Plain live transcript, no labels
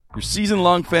Your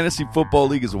season-long fantasy football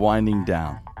league is winding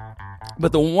down.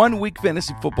 But the one-week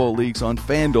fantasy football leagues on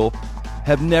FanDuel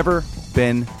have never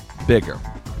been bigger.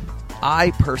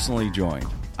 I personally joined.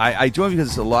 I joined because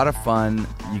it's a lot of fun.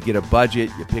 You get a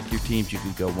budget. You pick your teams. You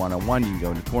can go one-on-one. You can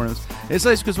go into tournaments. And it's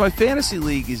nice because my fantasy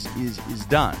league is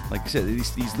done. Like I said,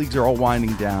 these leagues are all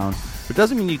winding down. But it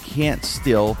doesn't mean you can't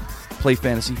still play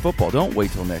fantasy football. Don't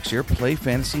wait till next year. Play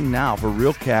fantasy now for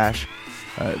real cash.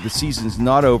 The season's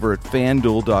not over at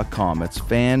FanDuel.com. That's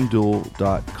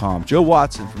FanDuel.com. Joe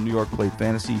Watson from New York played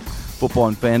fantasy football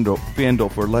on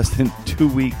FanDuel for less than 2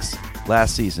 weeks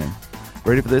last season.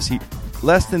 Ready for this?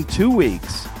 Less than 2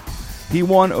 weeks, he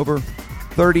won over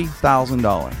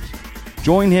 $30,000.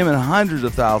 Join him and hundreds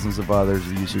of thousands of other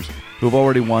users who have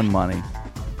already won money.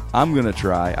 I'm going to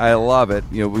try. I love it.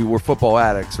 You know, we were football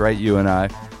addicts, right? You and I.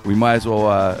 We might as well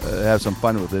have some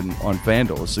fun with it on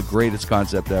FanDuel. It's the greatest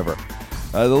concept ever.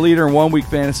 The leader in one-week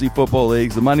fantasy football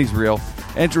leagues. The money's real.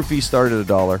 Entry fee start at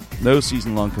 $1. No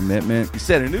season-long commitment. You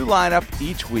set a new lineup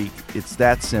each week. It's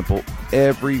that simple.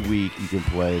 Every week you can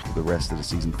play for the rest of the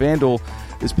season. FanDuel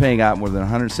is paying out more than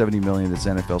 $170 million this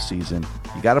NFL season.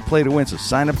 You got to play to win, so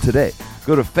sign up today.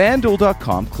 Go to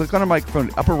FanDuel.com. Click on a microphone in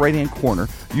the upper right-hand corner.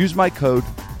 Use my code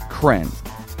KREN.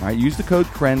 All right, use the code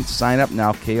KREN. Sign up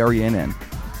now, KRENN.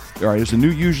 All right, there's a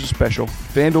new user special.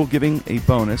 FanDuel giving a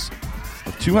bonus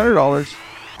of $200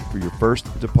 for your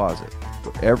first deposit.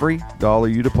 For every dollar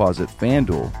you deposit,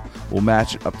 FanDuel will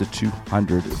match it up to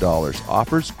 $200.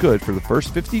 Offers good for the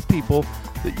first 50 people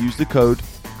that use the code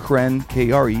KREN,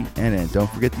 K-R-E-N-N. Don't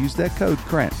forget to use that code,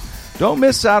 KREN. Don't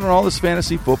miss out on all this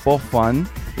fantasy football fun.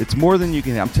 It's more than you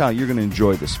can. I'm telling you, you're going to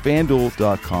enjoy this.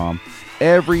 FanDuel.com.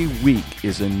 Every week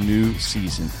is a new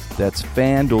season. That's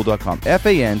FanDuel.com.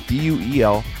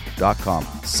 FanDuel.com.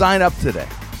 Sign up today.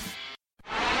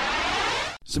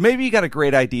 So maybe you got a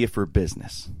great idea for a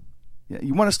business.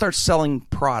 You want to start selling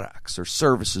products or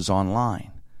services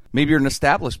online. Maybe you're an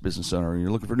established business owner and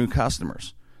you're looking for new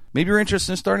customers. Maybe you're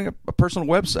interested in starting a personal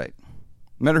website.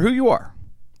 No matter who you are,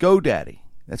 GoDaddy.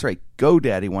 That's right,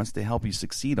 GoDaddy wants to help you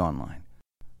succeed online.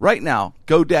 Right now,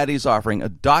 GoDaddy is offering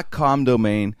a .com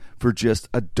domain for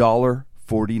just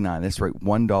 $1.49. That's right,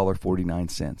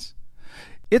 $1.49.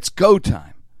 It's go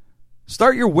time.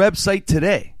 Start your website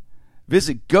today.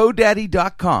 Visit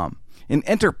GoDaddy.com and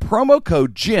enter promo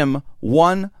code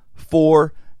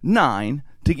JIM149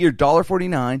 to get your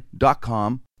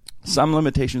 $1.49.com. Some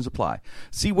limitations apply.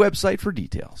 See website for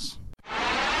details.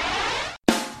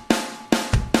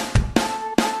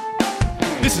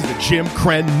 This is the Jim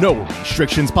Krenn No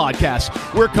Restrictions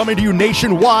podcast. We're coming to you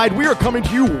nationwide. We are coming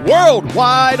to you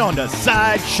worldwide on the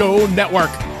Sideshow Network.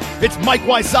 It's Mike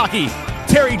Wysocki,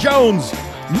 Terry Jones,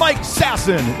 Mike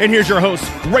Sasson, and here's your host,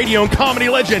 radio and comedy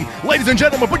legend. Ladies and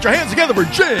gentlemen, put your hands together for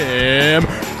Jim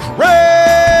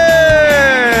Krenn!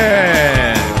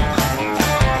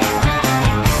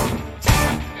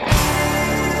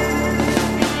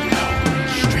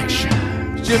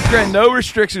 Jim Krenn, No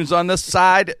Restrictions on the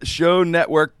Sideshow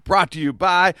Network, brought to you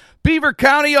by Beaver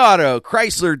County Auto,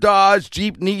 Chrysler, Dodge,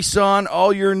 Jeep, Nissan,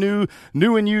 all your new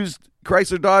and used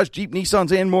Chrysler, Dodge, Jeep,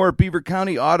 Nissans, and more. Beaver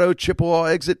County Auto, Chippewa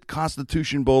Exit,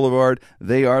 Constitution Boulevard.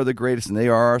 They are the greatest, and they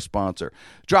are our sponsor.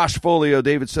 Josh Folio,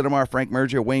 David Sidemar, Frank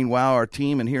Mergia, Wayne Wow, our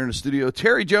team, and here in the studio,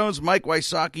 Terry Jones, Mike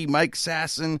Wysocki, Mike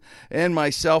Sasson, and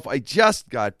myself. I just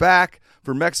got back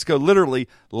from Mexico. Literally,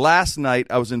 last night,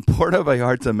 I was in Puerto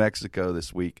Vallarta, Mexico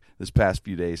this past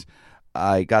few days.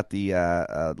 I got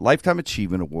the Lifetime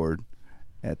Achievement Award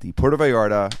at the Puerto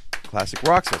Vallarta Classic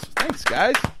Rock Festival. Thanks,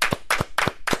 guys.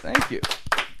 Thank you.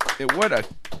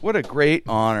 What a great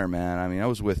honor, man. I mean, I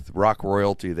was with rock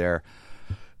royalty there.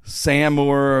 Sam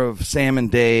Moore of Sam and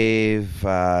Dave,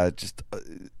 the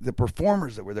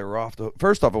performers that were there were off the...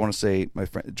 First off, I want to say my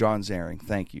friend John Zaring,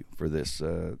 thank you for this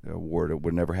award. It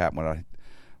would never happen without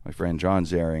my friend John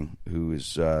Zaring, who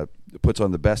is puts on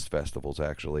the best festivals,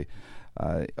 actually.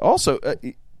 Also,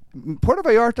 Puerto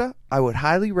Vallarta, I would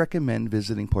highly recommend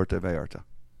visiting Puerto Vallarta.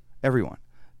 Everyone,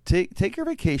 take your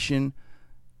vacation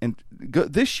and go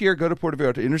this year. Go to Puerto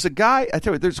Vallarta, and there's a guy. I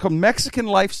tell you, there's called Mexican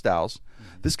Lifestyles.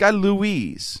 This guy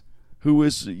Luis, who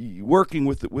is working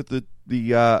with the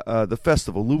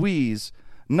festival. Luis,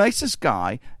 nicest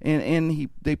guy, and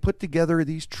they put together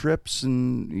these trips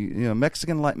and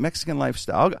Mexican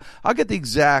lifestyle. I'll get the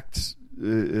exact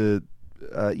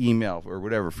email or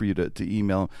whatever for you to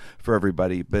email for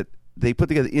everybody, but they put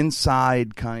together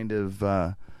inside kind of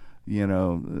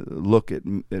look at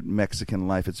Mexican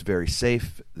life. It's very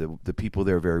safe. The people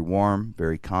there are very warm,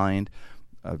 very kind,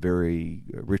 very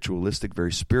ritualistic,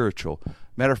 very spiritual.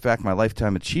 Matter of fact, my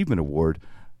Lifetime Achievement Award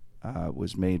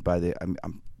was made by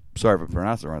sorry if I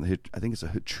pronounced it wrong. I think it's a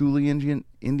Huachuli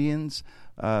Indians,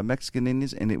 Mexican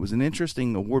Indians, and it was an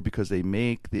interesting award because they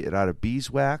make it out of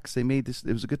beeswax. They made this.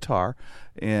 It was a guitar,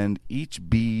 and each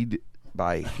bead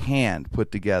by hand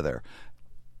put together.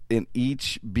 And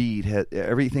each bead had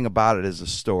everything about it is a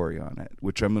story on it,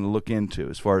 which I'm going to look into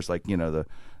as far as like the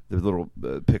little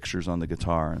pictures on the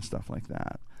guitar and stuff like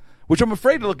that. Which I'm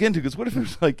afraid to look into because what if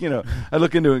it's like I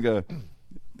look into it and go,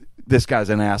 this guy's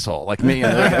an asshole like me.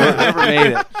 Whoever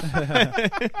made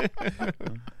it.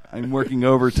 I'm working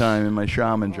overtime in my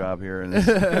shaman job here and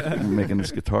I'm making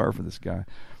this guitar for this guy.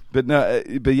 But no,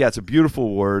 but yeah, it's a beautiful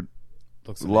award.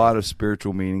 Looks a lot of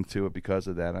spiritual meaning to it because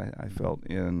of that. I felt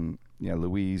in. Yeah,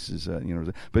 Louise is,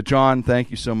 But John,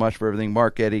 thank you so much for everything.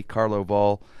 Mark Eddy, Carlo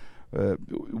Vol.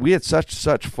 We had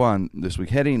such fun this week.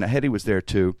 Hetty was there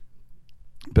too.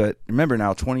 But remember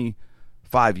now,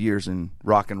 25 years in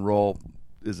rock and roll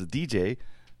as a DJ,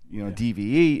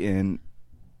 DVE, and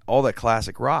all that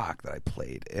classic rock that I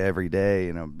played every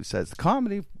day. Besides the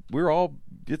comedy,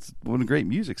 it's one of the great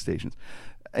music stations.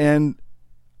 And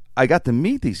I got to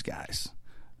meet these guys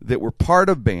that were part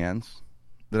of bands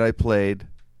that I played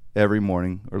every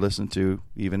morning or listen to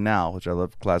even now, which I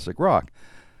love classic rock.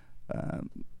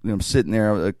 I'm sitting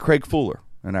there. Craig Fuller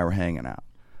and I were hanging out.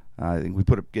 I think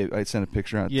I sent a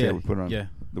picture out. Yeah, we put it on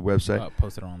the website.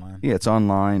 Posted online. Yeah, it's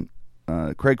online.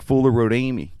 Craig Fuller wrote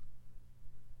Amy.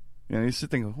 You sit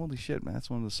there and go, holy shit, man, that's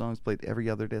one of the songs played every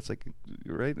other day. It's like,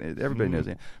 right? Everybody knows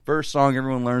it. First song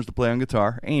everyone learns to play on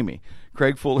guitar, Amy.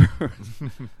 Craig Fuller.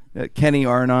 Kenny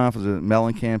Aronoff was a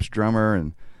Mellencamp's drummer,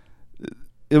 and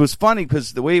it was funny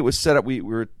because the way it was set up, we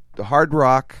were the Hard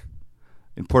Rock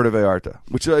in Puerto Vallarta,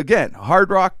 which, again, Hard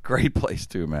Rock, great place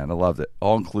too, man. I loved it.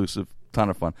 All-inclusive, ton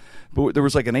of fun. But there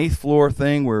was like an 8th floor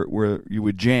thing where you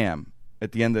would jam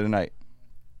at the end of the night.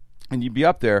 And you'd be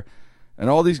up there, and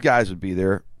all these guys would be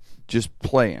there just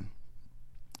playing.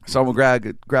 Someone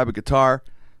would grab a guitar,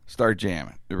 start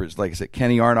jamming. There was, like I said,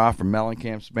 Kenny Aronoff from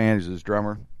Mellencamp's band, who's his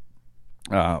drummer.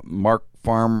 Mark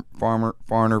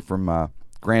Farner from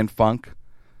Grand Funk.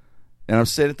 And I'm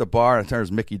sitting at the bar, and I turn,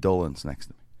 there's Mickey Dolenz next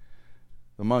to me.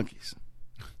 The Monkees.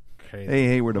 Crazy.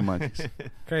 Hey, we're the Monkees.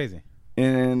 Crazy.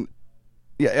 And,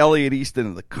 yeah, Elliot Easton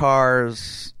of the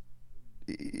Cars.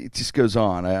 It just goes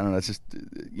on. I don't know. It's just,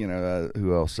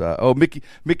 who else?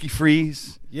 Mickey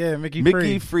Freeze. Yeah,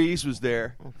 Mickey Freeze was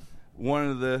there. One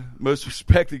of the most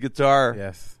respected guitar.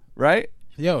 Yes. Right?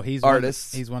 Yo, he's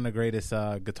artists. He's one of the greatest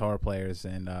guitar players,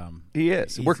 and he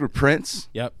is. He worked with Prince.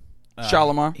 Yep.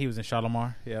 Shalimar. He was in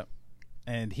Shalimar. Yep.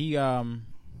 And he's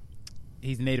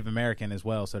Native American as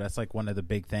well, so that's like one of the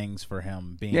big things for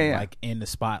him being like in the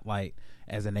spotlight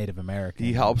as a Native American.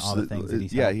 He helps all the things that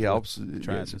he's he helps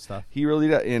tribes and stuff. He really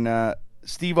does. And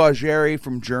Steve Augeri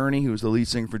from Journey, who was the lead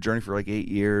singer for Journey for like 8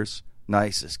 years.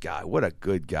 Nicest guy. What a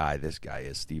good guy this guy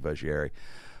is, Steve Augeri.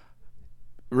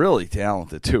 Really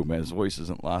talented too, man. His voice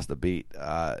isn't lost a beat.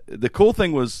 The cool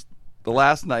thing was the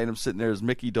last night I'm sitting there, there's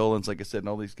Mickey Dolenz, like I said, and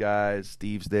all these guys.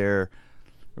 Steve's there,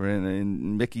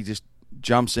 and Mickey just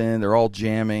jumps in. They're all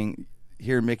jamming.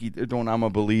 Hear Mickey doing "I'm a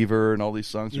Believer" and all these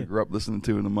songs we grew up listening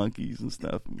to in the Monkees and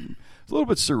stuff. It's a little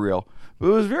bit surreal, but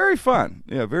it was very fun.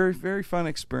 Yeah, very, very fun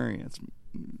experience.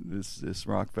 This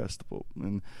rock festival,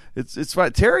 and it's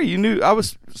fun. Terry, you knew. I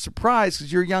was surprised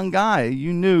because you're a young guy.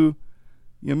 You knew.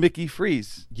 Mickey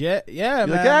Freeze. Yeah,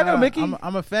 man. Like, I know Mickey.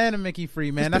 I'm a fan of Mickey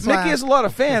Freeze, man. That's Mickey has a lot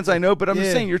of fans, I know, but I'm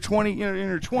just saying you're 20, in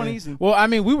your 20s. And well, I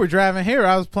mean, we were driving here.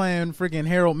 I was playing freaking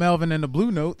Harold Melvin and the Blue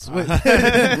Notes with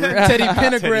Teddy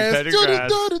Pendergrass.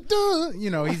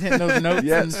 He's hitting those notes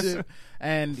and shit.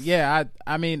 And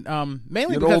I mean,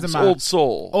 mainly because of my old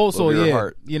soul, yeah.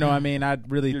 Heart. I mean, I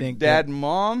really think dad and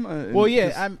mom. Well,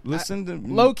 yeah, listened to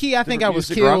low key. I think I was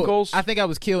killed. Uncles. I think I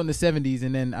was killed in the 70s,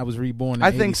 and then I was reborn. In I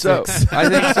think so.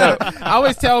 I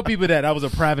always tell people that I was a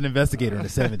private investigator in the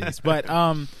 70s, but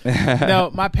no,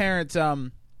 my parents.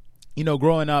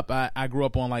 Growing up, I grew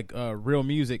up on like real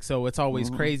music, so it's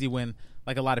always crazy when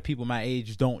like a lot of people my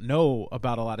age don't know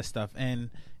about a lot of stuff.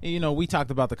 And we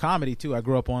talked about the comedy too. I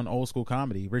grew up on old school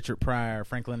comedy: Richard Pryor,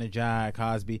 Franklin and Jai,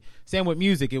 Cosby. Same with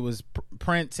music; it was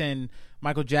Prince and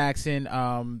Michael Jackson.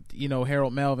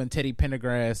 Harold Melvin, Teddy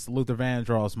Pendergrass, Luther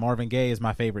Vandross, Marvin Gaye is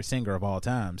my favorite singer of all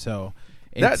time. So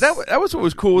that was what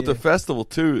was cool with the festival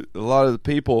too. A lot of the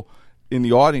people in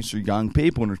the audience are young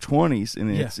people in their 20s,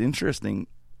 and it's interesting.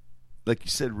 Like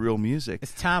you said, real music.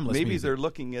 It's timeless. Maybe music. They're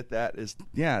looking at that as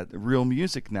real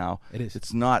music now. It is.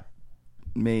 It's not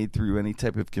made through any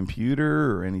type of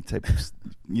computer or any type of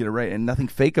right, and nothing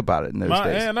fake about it in those days.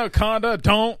 My anaconda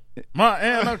don't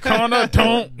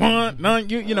want none.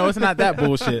 It's not that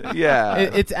bullshit. Yeah,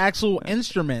 it's actual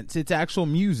instruments. It's actual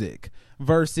music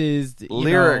versus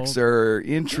lyrics are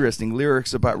interesting.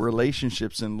 Lyrics about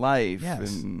relationships in life,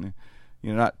 and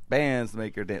not bands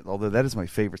make your dance. Although that is my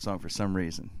favorite song for some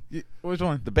reason. Which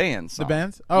one? The Bands song. The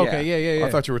Bands? Oh, okay, yeah. I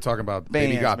thought you were talking about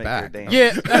Bands Baby Got make Back. your dance.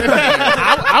 Yeah,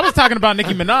 I was talking about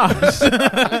Nicki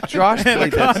Minaj. Josh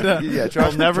played that. Yeah, Josh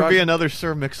There'll never Josh, be another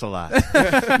Sir Mix-a-Lot.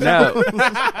 No.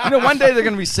 One day they're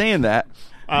going to be saying that.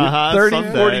 30,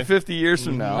 someday. 40, 50 years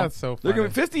from now. That's so They're funny. gonna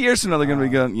be 50 years from now, they're going to be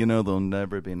going, there'll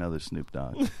never be another Snoop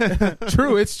Dogg.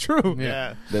 True, it's true.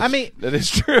 Yeah. I mean, that is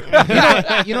true.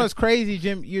 It's crazy,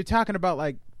 Jim. You're talking about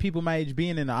like people my age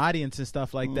being in the audience and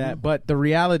stuff like that, but the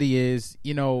reality is,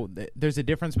 there's a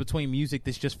difference between music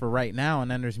that's just for right now,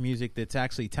 and then there's music that's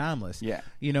actually timeless. Yeah.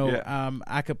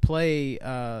 I could play.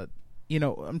 I'm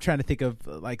trying to think of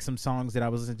like some songs that I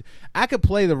was listening to. I could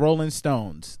play the Rolling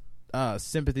Stones,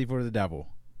 "Sympathy for the Devil,"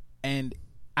 and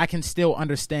I can still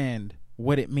understand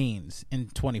what it means in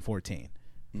 2014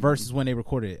 versus when they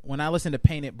recorded it. When I listen to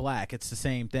Paint It Black, it's the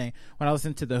same thing. When I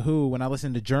listen to The Who, when I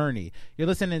listen to Journey, you're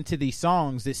listening to these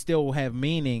songs that still have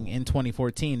meaning in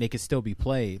 2014. They could still be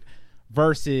played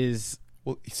versus...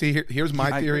 Well, see, here's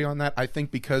my theory on that. I think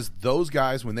because those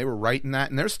guys, when they were writing that,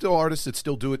 and there's still artists that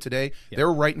still do it today, they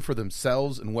were writing for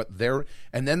themselves and what they're...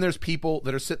 And then there's people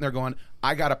that are sitting there going,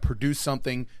 I got to produce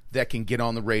something that can get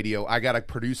on the radio. I got to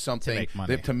produce something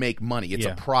to make money. It's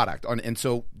a product. And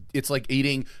so it's like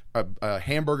eating a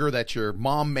hamburger that your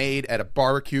mom made at a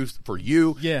barbecue for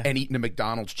you and eating a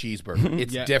McDonald's cheeseburger.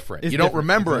 It's different. You don't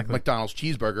remember a McDonald's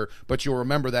cheeseburger, but you'll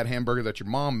remember that hamburger that your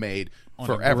mom made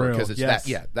forever because it's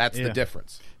that's the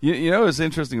difference. What's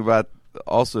interesting about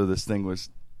also this thing was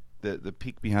the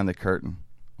peek behind the curtain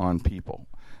on people,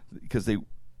 because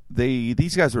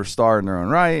these guys were a star in their own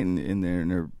right and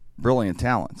they're brilliant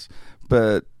talents,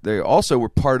 but they also were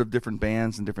part of different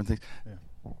bands and different things.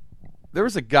 There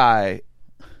was a guy,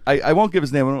 I won't give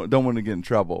his name, I don't want to get in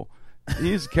trouble.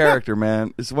 He's a character,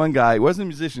 man. This one guy, he wasn't a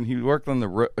musician, he worked on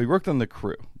the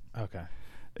crew. Okay.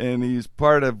 And he's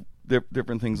part of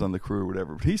different things on the crew or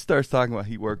whatever. But he starts talking about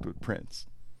he worked with Prince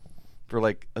for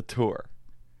like a tour,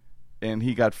 and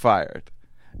he got fired.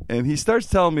 And he starts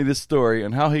telling me this story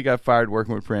and how he got fired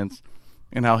working with Prince,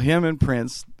 and how him and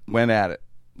Prince went at it,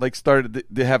 like started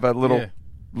to have a little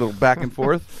back and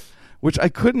forth, which I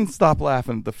couldn't stop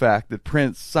laughing at the fact that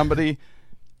Prince, somebody,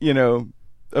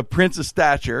 of Prince's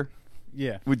stature,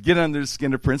 would get under the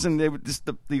skin of Prince, and they would just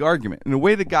the argument. And the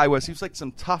way the guy was, he was like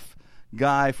some tough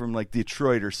guy from like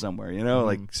Detroit or somewhere,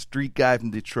 like street guy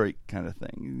from Detroit kind of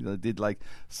thing. He did like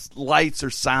lights or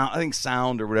sound, I think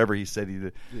sound or whatever he said he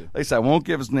did. Like I said, I won't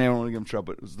give his name, I won't give him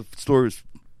trouble. But the story was,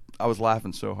 I was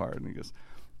laughing so hard, and he goes,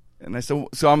 and I said,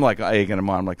 so I'm like egging him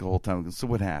on, I'm like the whole time. So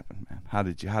what happened, man? How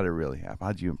did it really happen?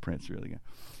 How did you and Prince really go?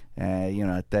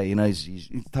 He's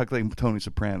talking like Tony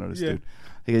Soprano, this dude.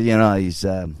 He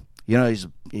goes,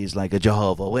 he's like a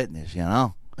Jehovah's Witness,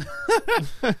 I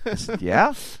said,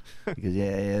 yeah? Because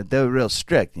they were real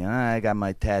strict. I got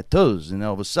my tattoos, and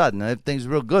all of a sudden everything's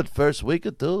real good. First week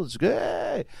or two, it's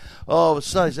great. All of a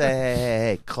sudden, he say,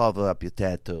 hey, cover up your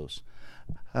tattoos.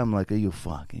 I'm like, are you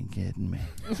fucking kidding me?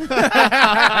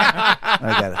 I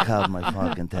gotta cover my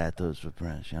fucking tattoos for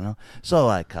Prince, So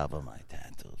I cover my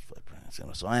tattoos for Prince.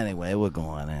 So anyway, we're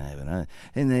going in,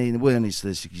 and then we're in these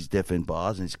different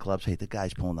bars and these clubs. Hey, the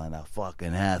guy's pulling on a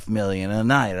fucking $500,000 a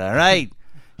night. All right,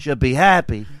 should be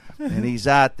happy. And he's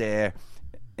out there,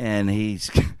 and he's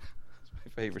my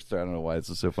favorite story. I don't know why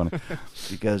it's so funny,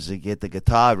 because they get the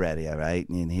guitar ready, all right,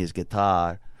 and his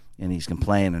guitar, and he's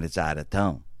complaining it's out of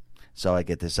tone. So I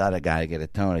get this other guy to get a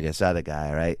tone. I get this other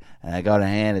guy, right? And I go to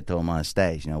hand it to him on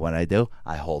stage. You know what I do?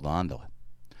 I hold on to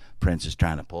it. Prince is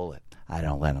trying to pull it. I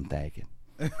don't let him take it.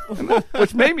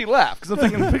 Which made me laugh, because I'm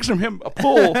thinking, picture him a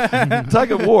pull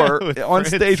tug of war on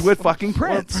stage with fucking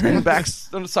Prince and back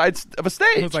on the sides of a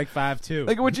stage. It was like 5'2".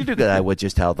 Like, what'd you do? I would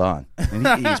just held on,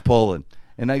 and he's pulling.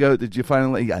 And I go, did you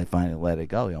finally? I finally let it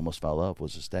go. He almost fell off. It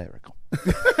was hysterical.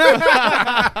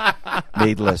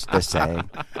 Needless to say,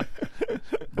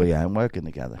 we aren't working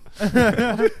together.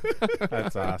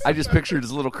 That's awesome. I just pictured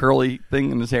his little curly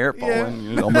thing in his hair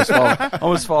falling,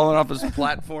 almost falling off his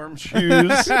platform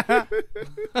shoes,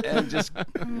 and just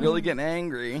really getting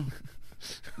angry.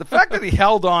 The fact that he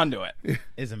held on to it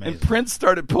is amazing. And Prince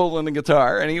started pulling the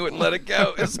guitar, and he wouldn't let it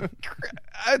go.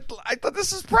 I thought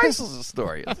this is priceless. This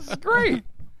story. This is great.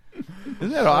 Isn't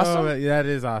that awesome? That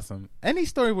is awesome. Any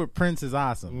story with Prince is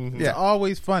awesome. It's Yeah.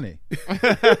 always funny.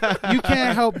 You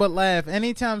can't help but laugh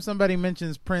anytime somebody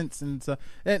mentions Prince, and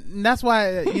that's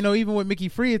why even with Mickey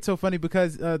Free, it's so funny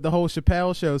because the whole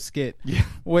Chappelle Show skit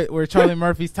where Charlie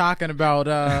Murphy's talking about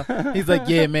he's like,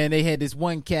 yeah, man, they had this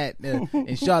one cat in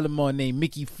Charlemont named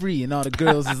Mickey Free, and all the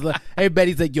girls is like,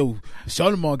 everybody's like, yo,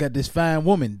 Charlemont got this fine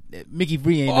woman. Mickey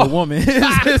Free ain't no woman.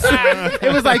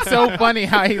 It was like so funny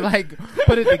how he like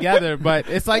put it together, but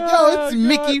it's like, yo, it's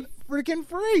Mickey freaking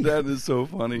Free. That is so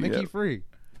funny. Mickey Free.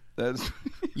 That's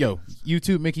Yo,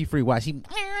 YouTube Mickey Free. Watch he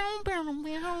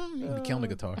killing the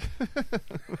guitar.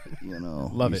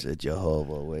 Love he's it. a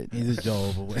Jehovah Witness. He's a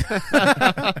Jehovah Witness.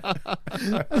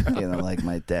 You don't like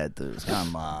my tattoos.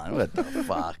 Come on. What the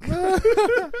fuck?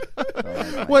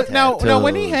 Well, now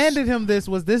when he handed him this,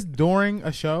 was this during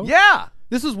a show? yeah.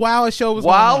 This was while a show was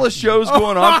While going the on. show's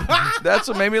going on, that's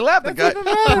what made me laugh. The guy,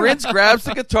 Prince grabs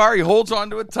the guitar, he holds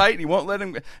onto it tight, and he won't let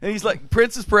him. And he's like,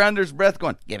 Prince is under his breath,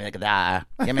 going, "Give me the guitar,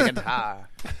 give me the guitar,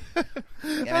 give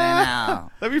me it now."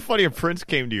 That'd be funny if Prince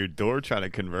came to your door trying to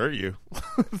convert you.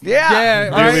 Yeah, Yeah,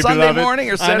 on Dearly Sunday beloved.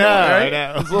 morning or Sunday, I right?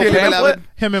 know. His little Dearly pamphlet. beloved.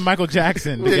 Him and Michael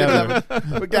Jackson together.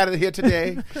 We got it here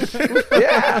today.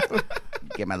 Yeah,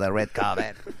 Give me the red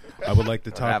carpet. I would like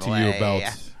to talk to you about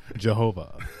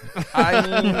Jehovah. I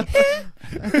mean,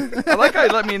 I like how he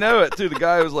let me know it too. The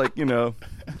guy was like, Yeah,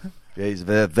 he's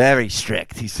very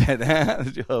strict. He said,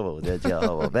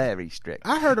 Jehovah, very strict.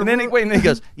 I heard a And then ru- he and he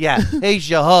goes, yeah, he's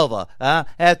Jehovah.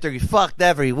 After he fucked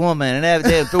every woman and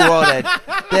everything through all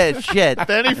that shit.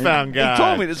 Then he found God. he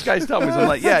told me, this guy's telling me, so I'm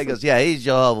like, yeah, He goes, yeah, he's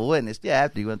Jehovah Witness. Yeah,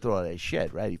 after he went through all that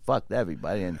shit, right? He fucked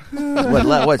everybody. And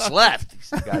what's left? He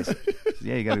said, guys,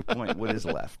 yeah, you got a point. What is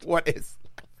left? What is?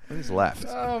 What is left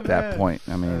Oh, at that man. point?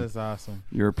 I That mean, is awesome.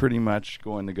 you're pretty much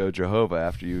going to go Jehovah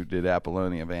after you did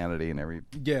Apollonia Vanity and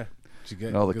Yeah.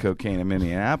 all the cocaine in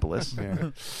Minneapolis.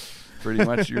 Pretty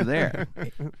much you're there.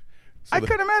 I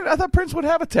couldn't imagine. I thought Prince would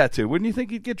have a tattoo. Wouldn't you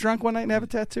think he'd get drunk one night and have a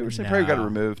tattoo or something? Probably got it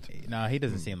removed. No, he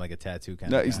doesn't seem like a tattoo kind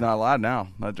No, of guy. he's not allowed now.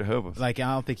 Not Jehovah's. Like,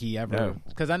 I don't think he ever, No.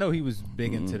 because I know he was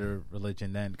big into the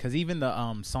religion then. Because even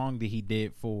the song that he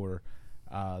did for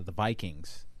the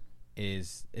Vikings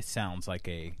it sounds like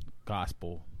a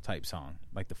gospel type song,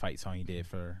 like the fight song he did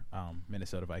for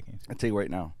Minnesota Vikings. I tell you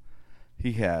right now,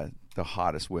 he had the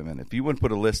hottest women. If you want to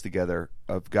put a list together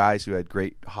of guys who had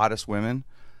great hottest women,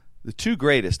 the two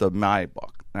greatest of my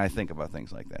book, and I think about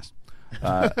things like this,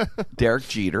 Derek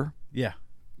Jeter. Yeah.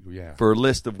 Yeah. For a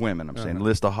list of women, I'm saying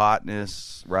list of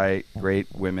hotness, right? Great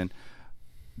women.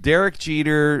 Derek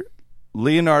Jeter,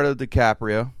 Leonardo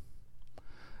DiCaprio,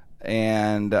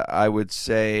 and I would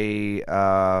say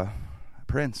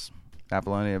Prince,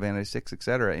 Apollonia Vanity 6,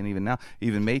 etc. And even now,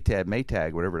 even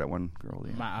Maytag, whatever that one girl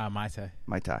is. Mai Tai.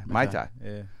 Mai Tai.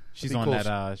 Yeah. She's Be on cool.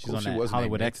 that. She's Cool on she that was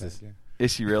Hollywood named Exes. Maytag, yeah.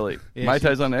 Is she really? Yeah, Mai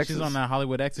Tai's on X's? She's on that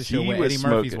Hollywood Exes She show with was Eddie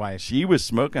Murphy's smoking. wife. She was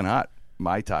smoking hot.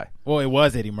 Mai Tai. Well, it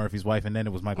was Eddie Murphy's wife, and then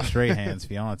it was Michael Strahan's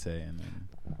fiance. And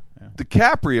then,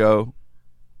 DiCaprio,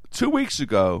 2 weeks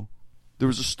ago, there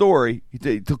was a story. He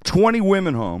took 20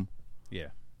 women home. yeah,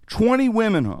 20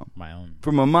 women home my own.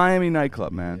 from a Miami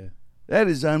nightclub, man. Yeah. That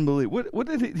is unbelievable. What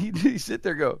did he sit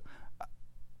there and go,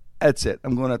 that's it.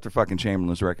 I'm going after fucking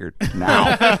Chamberlain's record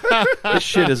now. This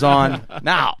shit is on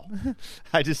now.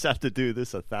 I just have to do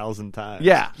this 1,000 times.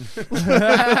 Yeah.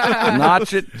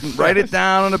 Notch it, write it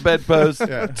down on a bedpost.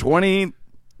 20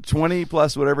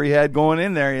 plus whatever he had going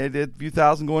in there. He did a few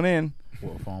thousand going in.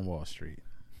 Wolf on Wall Street.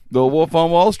 The Wolf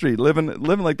on Wall Street, living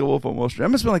like the Wolf on Wall Street. That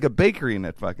must have been like a bakery in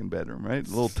that fucking bedroom, right?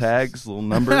 Little tags, little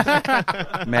numbers.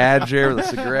 Madge there with a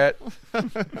cigarette.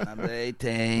 Number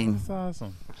 18. That's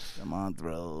awesome. Come on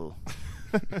through.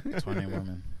 20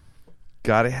 women.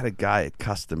 God, I had a guy at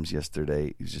Customs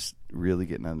yesterday. He was just really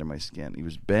getting under my skin. He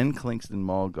was Ben Clinkston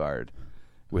Malgard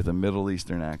with a Middle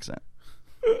Eastern accent.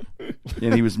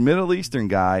 And he was Middle Eastern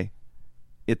guy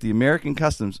at the American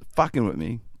Customs fucking with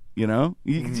me. You know?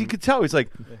 You could tell. He's like,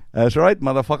 that's right,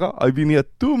 motherfucker. I've been here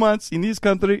 2 months in this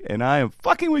country, and I am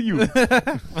fucking with you.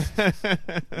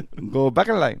 Go back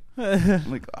in line.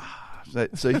 I'm like,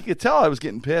 So he could tell I was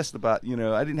getting pissed about,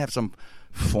 I didn't have some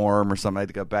form or something. I had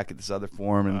to go back at this other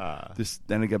form, and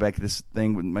then I go back at this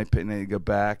thing with my pin, and I go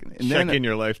back. And Check then in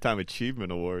your Lifetime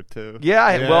Achievement Award, too.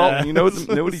 Yeah, well, you know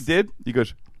what he did? He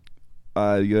goes,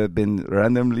 you have been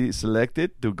randomly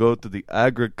selected to go to the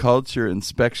agriculture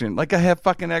inspection. Like I have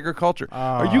fucking agriculture.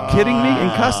 Are you kidding me? In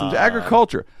Customs,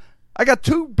 agriculture. I got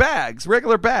 2 bags,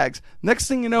 regular bags. Next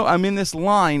thing you know, I'm in this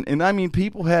line, and I mean,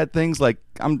 people had things like,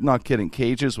 I'm not kidding,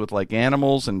 cages with like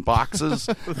animals and boxes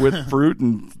with fruit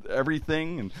and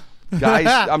everything, and Guys,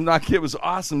 I'm not kidding. It was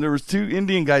awesome. There was 2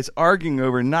 Indian guys arguing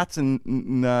over nuts and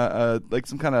like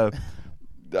some kind of,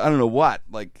 I don't know what,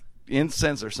 like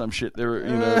incense or some shit. They were,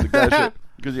 the guys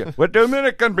because what do you mean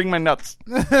I can't bring my nuts?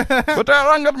 What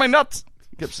I got my nuts?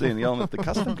 He kept saying, yelling at the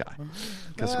custom guy.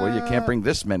 Because you can't bring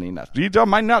this many nuts. These are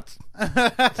my nuts.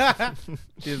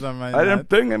 These are my I didn't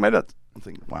bring my nuts. I'm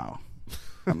thinking, wow.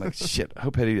 I'm like, shit, I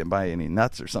hope Eddie didn't buy any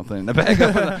nuts or something in the bag.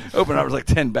 Open up, was like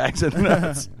 10 bags of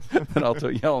nuts. And I'll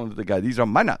yelling at the guy, these are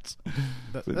my nuts.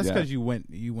 That's because you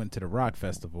went to the rock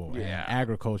festival. Yeah. And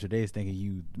agriculture days thinking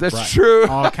you That's brought true.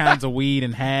 all kinds of weed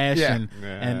and hash Yeah.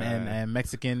 and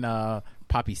Mexican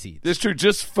poppy seeds. It's true,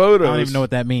 just photos. I don't even know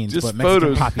what that means, Just but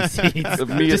Mexican photos poppy seeds of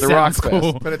me at just the Rock sounds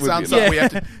cool. Fest. But it Would sounds be- something we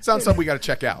have to. Sounds something we got to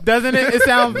check out. Doesn't it? It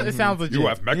sounds legit. You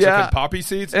have Mexican Yeah. poppy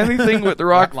seeds. Anything with the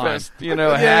Rock That line. Fest,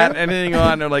 hat, anything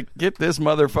on, they're like, get this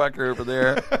motherfucker over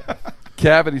there.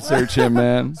 Cavity search him,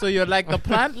 man. So you're like the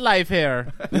plant life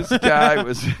here. This guy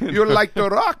was... You like the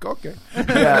rock? Okay.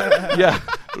 yeah.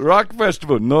 Rock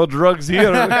Festival, no drugs here.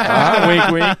 Wink,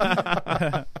 wink.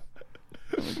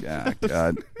 Oh,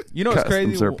 God. You know what's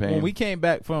Customs crazy? are pain. When we came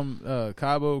back from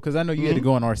Cabo, because I know you had to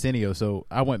go on Arsenio, so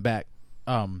I went back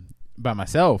by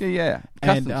myself. Yeah.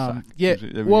 And Customs suck. yeah,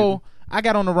 Usually- well, I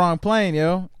got on the wrong plane,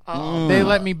 yo. They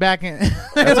let me back in.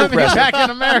 They That's let me impressive. back in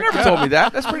You America. never told me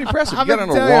that. That's pretty impressive. You I'm got on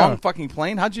gonna a tell wrong you. fucking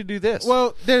plane. How'd you do this?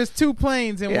 Well, there's 2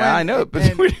 planes and yeah, one. I know. But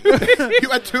and- You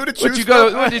had 2 to choose Would you go?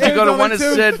 from? What, did you go to There's one only that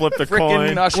two. said Flip the frickin' coin. well,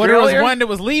 there Australia? was one that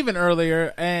was leaving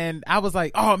earlier, and I was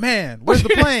like, "Oh man, where's the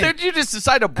plane?" Did you just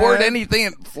decide to board anything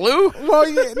and flew? Well,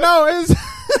 yeah, no, it was.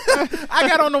 I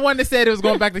got on the one that said it was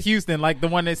going back to Houston, like the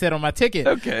one that said on my ticket.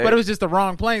 Okay. But it was just the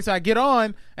wrong plane. So I get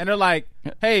on, and they're like,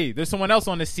 "Hey, there's someone else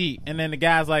on the seat." And then the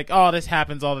guy's like, "Oh, this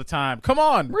happens all the time. Come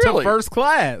on, Really? to first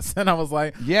class." And I was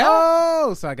like, Yeah?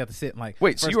 Oh, so I got to sit in like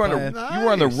Wait, so first you were on class. you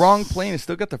were on the Nice. wrong plane and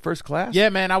still got the first class? Yeah,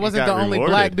 man, I wasn't got the only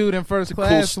rewarded. black dude in first cool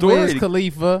class. story Wiz to-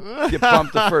 Khalifa. Get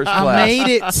bumped to first class. I made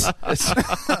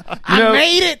it. I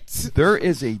made it. There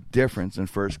is a difference in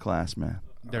first class, man.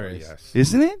 There is. Yes.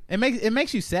 Isn't it? It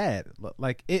makes you sad.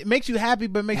 Like it makes you happy,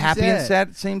 but makes Happy you sad. and sad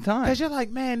at the same time. Because you're like,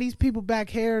 man, these people back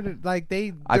here, like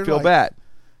I they're feel like, bad.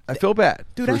 I feel bad.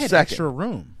 Dude, for I a had second. extra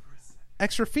room,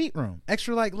 extra feet room,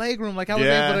 extra like leg room. Like I was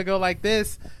Yeah. able to go like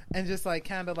this and just like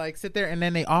kind of like sit there. And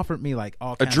then they offered me like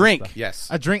all A kinds drink. of stuff. Yes.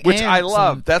 A drink, Which and I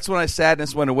love. some- That's when my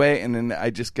sadness went away, and then I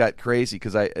just got crazy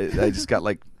because I just got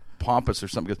like pompous or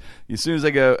something. Because as soon as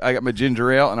I got my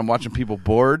ginger ale, and I'm watching people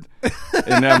board,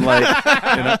 and I'm like,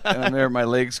 and I'm there, with my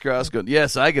legs crossed, going,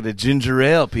 "Yes, I get a ginger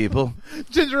ale, people,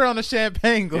 ginger on a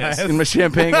champagne glass. in my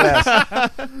champagne glass."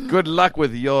 Good luck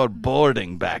with your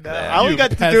boarding back there. I only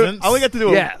got to do it. peasants. I only got to do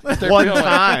it Yeah, they're one feeling it.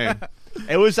 time.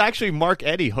 It was actually Mark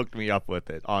Eddy hooked me up with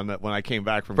it on when I came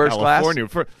back from First class?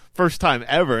 California. First time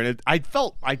ever, and I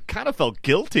kind of felt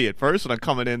guilty at first when I'm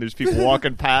coming in. There's people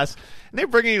walking past, and they're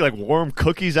bringing you like warm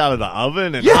cookies out of the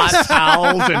oven and hot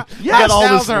towels, and you got all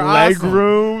Towels this are leg awesome.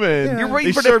 room, and You're waiting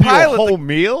they for the serve you pilot a to- whole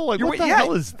meal. Like, You're what the wait- yeah.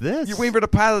 hell is this? You're waiting for the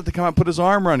pilot to come out and put his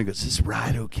arm around you. He goes, "Is this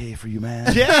ride okay for you,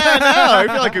 man?" Yeah, I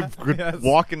know. I feel like I could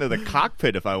walk into the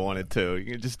cockpit if I wanted to.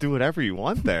 You can just do whatever you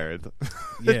want there.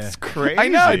 Yeah. It's crazy. I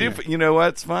know. I do. You know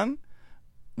what's fun?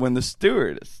 When the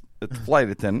stewardess, the flight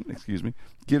attendant, excuse me,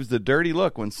 gives the dirty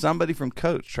look when somebody from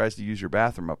coach tries to use your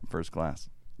bathroom up in first class.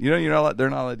 You know, they're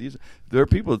not allowed to use it. There are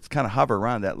people that kind of hover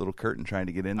around that little curtain trying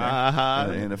to get in there,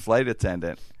 and a flight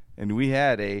attendant. And we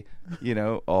had a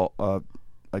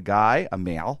guy, a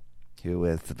male, who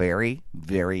was very,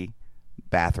 very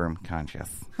bathroom conscious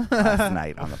last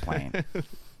night on the plane.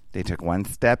 They took one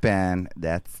step in.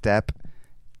 That step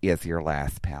is your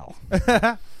last, pal.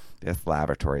 This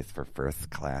laboratory's for first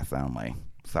class only.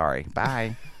 Sorry.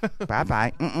 Bye.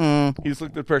 Bye-bye. Mm-mm. He just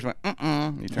looked at the person and went,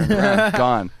 mm-mm. He turned around.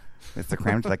 Gone. Mr.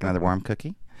 Kren, would you like another warm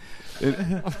cookie?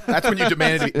 That's when you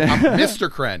demanded to be I'm Mr.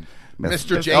 Kren.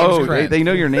 Mr. James Oh, Kren. they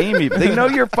know your name even. They know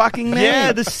your fucking name.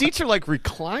 Yeah, the seats are like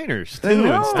recliners I too,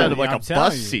 know. instead of like I'm a telling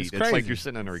bus you, seat. it's It's like crazy. you're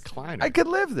sitting in a recliner. I could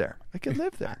live there. I could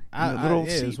live there. In a I, little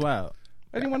it seat. is wild.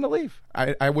 I didn't want to leave.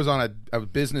 I was on a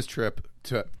business trip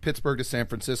to Pittsburgh to San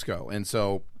Francisco, and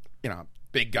so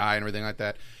big guy and everything like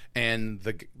that. And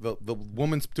the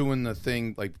woman's doing the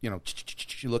thing, like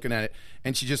she's looking at it,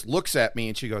 and she just looks at me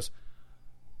and she goes,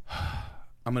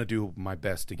 "I'm going to do my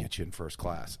best to get you in first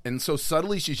class." And so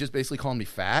subtly she's just basically calling me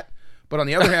fat. But on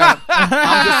the other hand,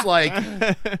 I'm just like,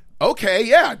 okay,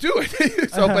 yeah, do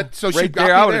it. So she Right got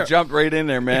there, me I would there. have jumped right in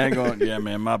there, man, going, yeah,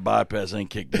 man, my bypass ain't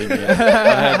kicked in yet. I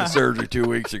had the surgery 2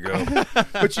 weeks ago.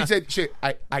 But she said,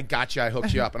 I got you. I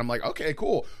hooked you up. And I'm like, okay,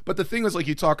 cool. But the thing was, like,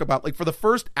 you talk about, like, for the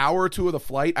first hour or two of the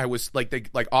flight, I was, like, they,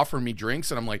 like, offering me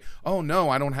drinks. And I'm like, oh, no,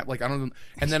 I don't have, like, I don't.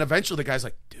 And then eventually the guy's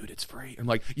like, dude, it's free. I'm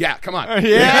like, yeah, come on.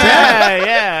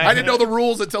 Yeah. I didn't know the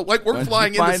rules until, like, we're Once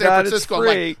flying you into find San out it's Francisco. I'm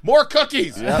free. like, more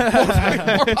cookies.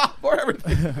 More pop, more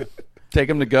everything. Take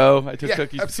them to go. I took Yeah,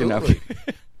 cookies. absolutely.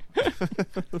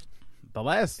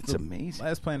 It's amazing.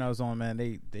 Last plane I was on, man,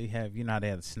 they have, you know how they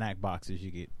have the snack boxes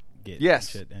you get Yes.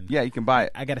 shit, and Yeah, you can buy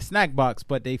it. I got a snack box,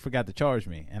 but they forgot to charge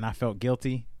me, and I felt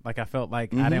guilty. Like I felt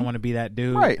like I didn't want to be that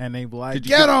dude, Right. and they were like, Did you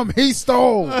 "Get him, he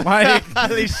stole!" Like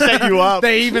They set you up.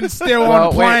 they even still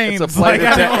Well, on wait, planes. it's a flight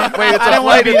Like, attendant. Wait, it's I a didn't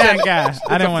want flight to be that attendant. guy. I It's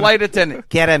didn't a want flight attendant.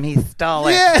 Get him, he stole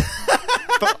it. Yeah,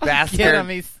 Bastard. get him,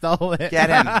 he stole it. Get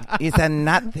him. He's a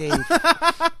nut thief.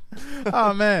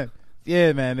 Oh man,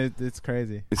 yeah, man, it's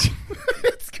crazy. It's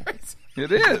crazy. It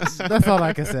is. That's all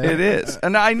I can say. It is,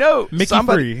 and I know Mickey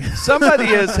somebody Free. has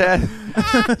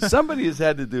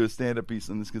had to do a stand-up piece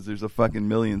on this because there's a fucking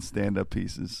million stand-up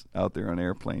pieces out there on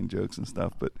airplane jokes and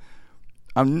stuff. But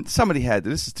somebody had to.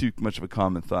 This is too much of a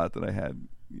common thought that I had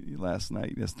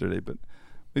yesterday. But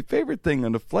my favorite thing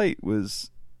on the flight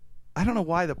was I don't know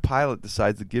why the pilot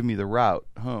decides to give me the route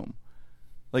home.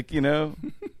 Like, it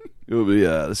will be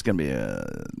this is gonna be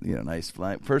a nice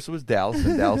flight. First it was Dallas,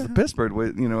 and Dallas to Pittsburgh,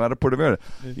 out of Puerto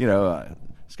Vallarta.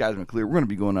 Skies been clear. We're gonna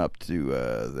be going up to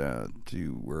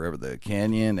wherever the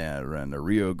canyon around the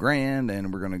Rio Grande,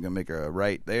 and we're gonna go make a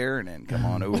right there, and then come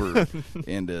on over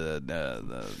into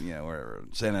the wherever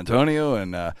San Antonio,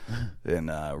 and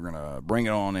we're gonna bring it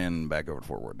on in back over to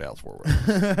Fort Worth, Dallas, Fort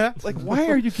Worth. Like, why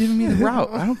are you giving me the route?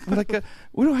 I don't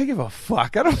what do I give a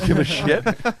fuck? I don't give a shit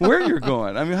where you're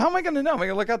going. I mean, how am I gonna know? Am I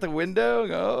gonna look out the window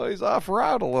and go, oh, he's off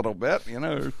route a little bit,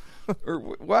 Or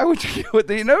why would you?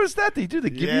 You notice that they do? They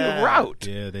give you the route.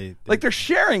 Yeah, they Like they're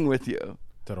sharing with you.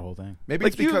 to the whole thing. Maybe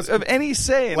Like it's because of any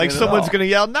say. Like someone's going to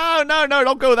yell, no,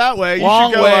 don't go that way. You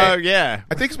Wrong should go, way. yeah.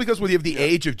 I think it's because we have the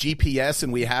age of GPS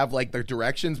and we have like the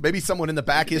directions. Maybe someone in the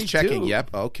back is They checking. do. Yep.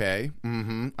 Okay.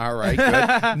 Mm-hmm. All right.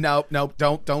 Good. No.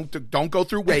 Don't go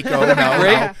through Waco. No.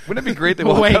 Great. no. Wouldn't it be great to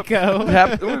walk up, Waco.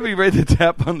 wouldn't it be great to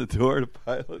tap on the door? The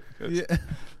pilot goes,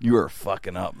 you are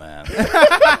fucking up, man.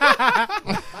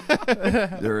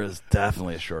 There is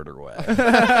definitely a shorter way.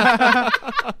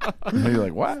 And you're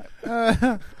like, what?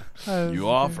 You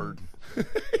offered.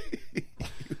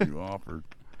 You offered.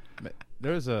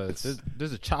 There's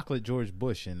a chocolate George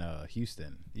Bush in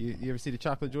Houston. You ever see the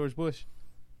chocolate George Bush?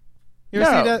 You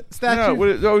ever see that statue? No, what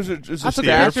is, it's I a took a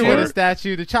statue. picture with a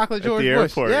statue, the chocolate At George the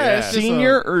Bush. airport, Yeah, yeah. it's just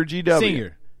Senior or GW?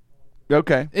 Senior.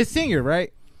 Okay. It's senior,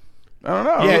 right? I don't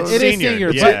know. Yeah, it's It is senior.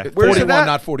 senior, Yeah. but- Where's it 41, at?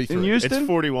 not 43. In Houston? It's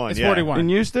 41. It's yeah. 41. In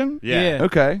Houston? Yeah.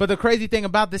 Okay. But the crazy thing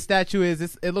about this statue is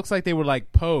it looks like they were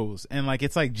like posed and like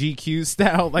it's like GQ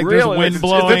style. Like Really? there's wind It's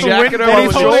blowing. a jacket over and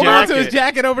he's the holding shoulder? onto his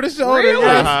jacket over the shoulder. Really?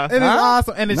 Yes. Uh-huh. It is Huh?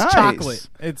 awesome. And it's Nice. chocolate.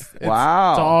 It's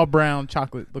Wow. It's all brown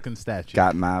chocolate looking statue.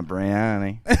 Got my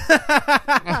biryani.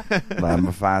 Buy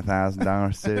my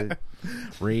 $5,000 suit.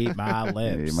 Read my Read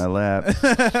lips. my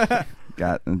lap.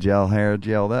 Got the gel hair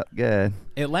gelled up good.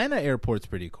 Atlanta airport's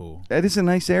pretty cool. That is a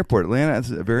nice airport. Atlanta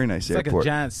is a very nice It's like airport. a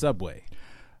giant subway.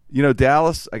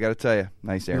 Dallas, I got to tell you,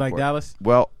 nice You airport. like Dallas?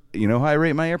 Well, you know how I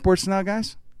rate my airports now,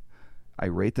 guys? I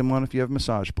rate them on if you have a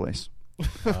massage place.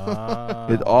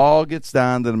 It all gets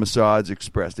down to the Massage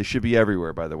Express. They should be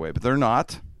everywhere, by the way, but they're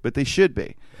not. But they should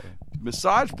be.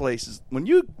 Massage places, when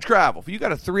you travel, if you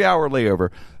got a 3-hour layover,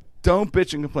 don't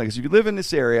bitch and complain. Because if you live in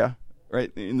this area,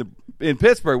 right, in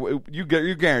Pittsburgh, you're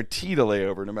guaranteed a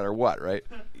layover no matter what, right?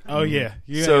 Oh yeah.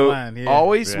 You So ain't lying. Yeah.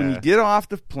 always when Yeah. you get off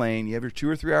the plane, you have your 2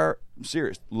 or 3 hour. I'm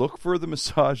serious. Look for the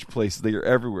massage places. They are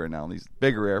everywhere now in these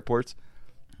bigger airports.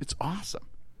 It's awesome.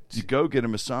 You go get a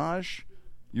massage,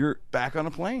 you're back on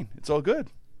a plane. It's all good.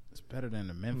 It's better than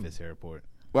the Memphis airport.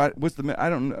 What's the? I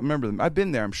don't remember them. I've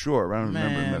been there. I'm sure. I don't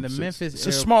Man, remember the Memphis It's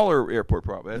a smaller airport,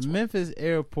 probably. That's The why. Memphis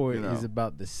airport You know. is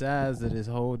about the size of this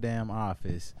whole damn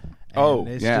office. And Oh,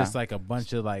 it's yeah. just like a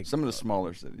bunch of like Some of the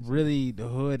smaller cities. really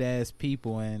hood ass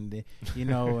people, and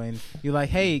and you're like,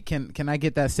 hey, can I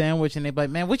get that sandwich? And they be like,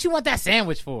 man, what you want that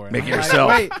sandwich for? And Make it I'm like, yourself.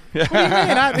 Wait, what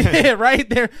do you mean? Right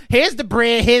there. Here's the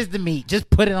bread. Here's the meat. Just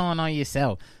put it on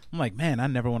yourself. I'm like, man, I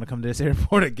never want to come to this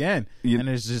airport again. And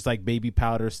there's just like baby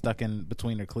powder stuck in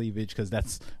between their cleavage because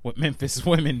that's what Memphis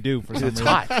women do for some It's reason.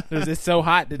 hot. It's so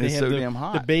hot that they It's have so the, damn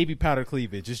hot. the baby powder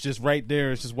cleavage. It's just right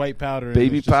there. It's just white powder. and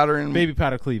Baby it's just powder and- baby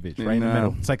powder cleavage right in the No.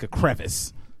 middle. It's like a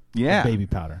crevice. Yeah. baby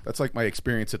powder. That's like my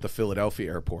experience at the Philadelphia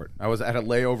airport. I was at a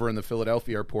layover in the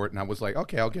Philadelphia airport, and I was like,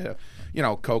 okay, I'll get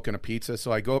a, Coke and a pizza.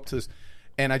 So I go up to this,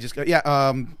 and I just go,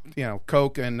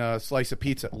 Coke and a slice of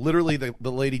pizza. Literally, the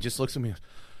lady just looks at me,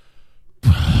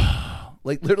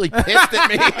 like literally pissed at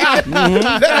me.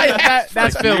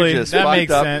 That's Philly. Just That fucked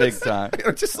makes up sense. big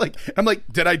time. Just like, I'm like,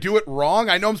 did I do it wrong?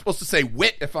 I know I'm supposed to say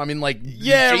wit if I'm in like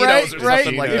Yeah, Cheetos right, or right.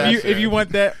 something like if that. you want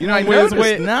that, I Will's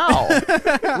noticed wit. now,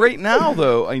 right now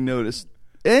though, I noticed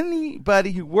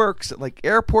anybody who works at like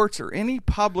airports or any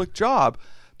public job,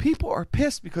 people are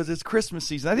pissed because it's Christmas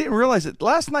season. I didn't realize it.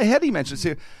 Last night, Hetty mentioned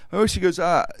it. She goes,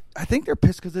 I think they're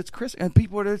pissed because it's Christmas. And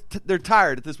people are they're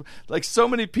tired at this. Like so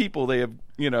many people they have,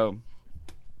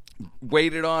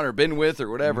 waited on or been with or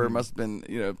whatever. It must have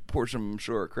been, portion of them, I'm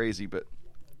sure, are crazy. But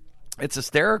it's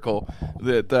hysterical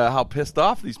that how pissed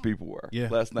off these people were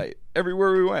last night.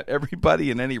 Everywhere we went, everybody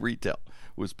in any retail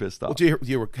was pissed off. Well, do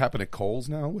you happen at Kohl's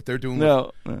now? What they're doing?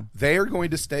 No. They are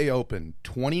going to stay open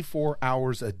 24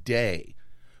 hours a day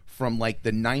from like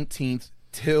the 19th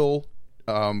till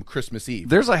Christmas Eve.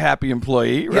 There's a happy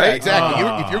employee, right? Yeah, exactly.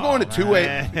 If you're going to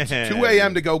 2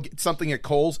 a.m. to go get something at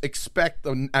Kohl's, expect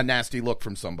a nasty look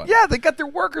from somebody. Yeah, they got their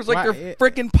workers like Wow, they're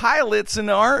freaking pilots in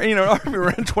the army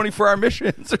running 24-hour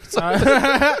missions or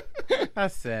something.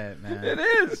 That's sad, man. It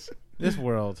is. This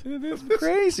world. It is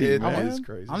crazy, It man. is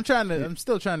crazy. I'm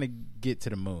still trying to get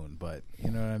to the moon, but you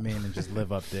know what I mean, and just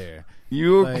live up there.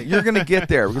 You're Like- going to get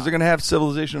there because they're going to have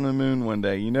civilization on the moon one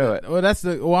day. You know it.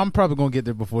 Well, I'm probably gonna get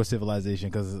there before civilization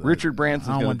because Richard Branson's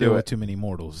I don't gonna want to do deal it. with too many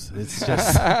mortals. It's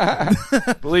just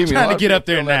Believe me, a trying lot to of get up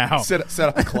people there feel that. now. Set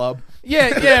up a club. Yeah,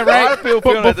 lot right. of people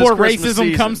feeling it this Before Christmas racism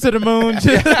season. comes to the moon,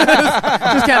 just kind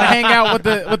of hang out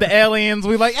with the aliens.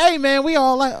 We like, hey man, we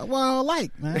all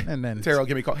like, man. And then Terrell,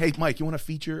 give me a call. Hey, Mike, you want a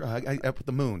feature up at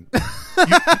the moon?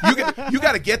 you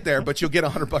got to get there, but you'll get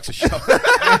 $100 a show.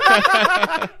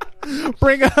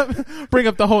 bring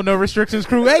up the whole No Restrictions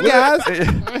crew. Hey guys,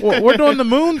 we're doing the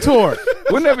moon tour,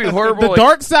 Wouldn't that be horrible? the like-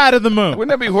 dark side of the moon. Wouldn't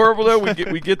that be horrible though? We get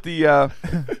the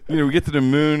we get to the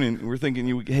moon and we're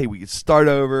thinking, hey, we could start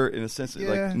over in a sense of Yeah.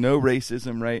 like no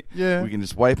racism, right? Yeah. We can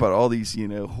just wipe out all these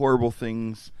horrible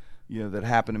things that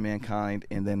happen to mankind,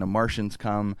 and then the Martians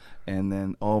come, and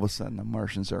then all of a sudden the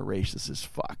Martians are racist as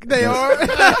fuck. They are.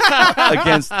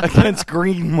 against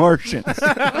green Martians.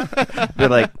 They're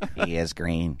like, he is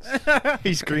green.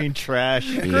 He's green trash.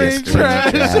 He is green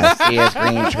trash. He is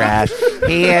green trash.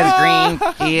 He is green.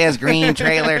 He is green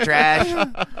trailer trash.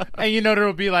 And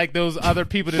there'll be like those other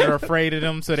people that are afraid of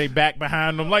them, so they back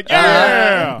behind them like,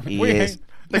 yeah. He We is. hate-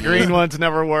 The green ones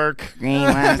never work. Green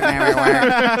ones never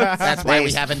work. That's why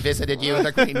we haven't visited you.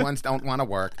 The green ones don't want to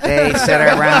work. They sit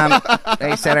around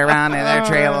in their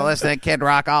trailer listening to Kid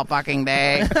Rock all fucking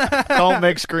day. Don't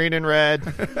mix green and red.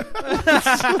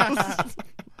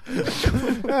 It's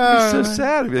so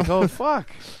sad. I'd be like, oh fuck,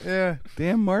 Yeah.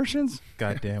 damn Martians,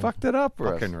 Goddamn. fucked it up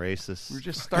for Fucking us. racist. We're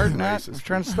just starting out. We're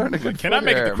trying to start a good. Can I foot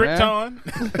make it there, to man.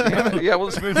 Krypton? Yeah, we'll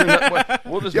just move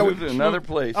to another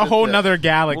place. A whole That's it. nother We'll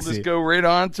galaxy. just go right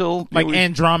on till Like we-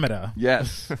 Andromeda.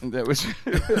 Yes, that was.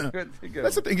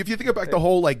 That's the thing. If you think about the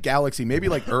whole like galaxy, maybe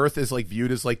like Earth is like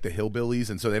viewed as like the hillbillies,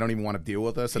 and so they don't even want to deal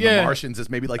with us. And Yeah. the Martians is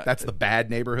maybe like that's the bad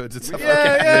neighborhoods and stuff. Yeah, like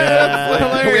that. yeah.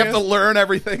 That's We have to hilarious. learn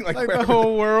everything. Like, Like where- the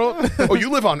whole world. oh, you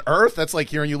live on Earth? That's like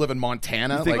hearing you live in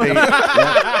Montana. think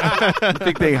Like, You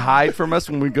think they hide from us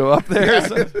when we go up there?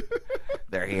 So-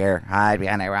 They're here. Hide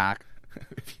behind a rock.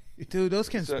 Dude, those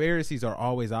conspiracies are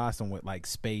always awesome with like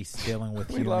space dealing with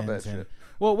We humans. love that and, shit.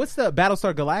 Well, what's the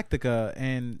Battlestar Galactica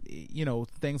and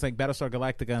things like Battlestar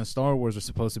Galactica and Star Wars are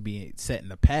supposed to be set in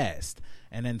the past,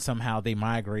 and then somehow they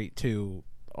migrate to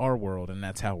our world, and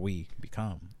that's how we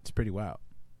become. It's pretty wild.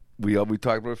 we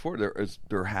talked about it before.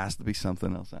 There has to be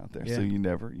something else out there. Yeah. So you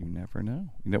never know.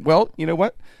 Well, you know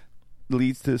what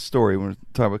leads to this story. We're going to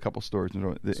talk about a couple stories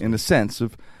in the sense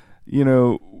of,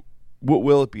 what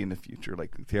will it be in the future?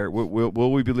 Like,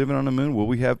 will we be living on the moon? Will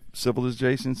we have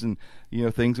civilizations and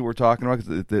things that we're talking about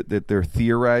that they're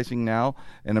theorizing now?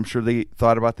 And I'm sure they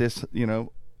thought about this, in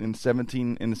the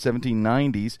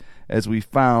 1790s as we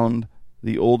found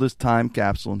the oldest time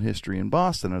capsule in history in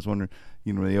Boston. I was wondering,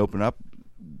 when they open up,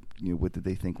 what did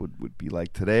they think would be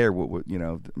like today, or what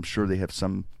I'm sure they have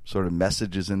some sort of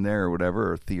messages in there or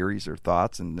whatever, or theories or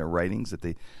thoughts in their writings that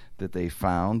they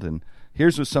found. And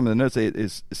here's what some of the notes say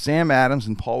is: Sam Adams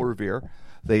and Paul Revere,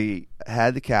 they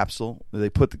had the capsule, they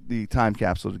put the time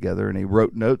capsule together, and they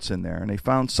wrote notes in there, and they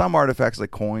found some artifacts like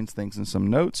coins, things, and some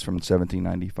notes from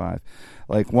 1795.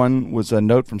 Like one was a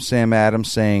note from Sam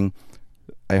Adams saying,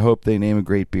 "I hope they name a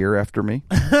great beer after me."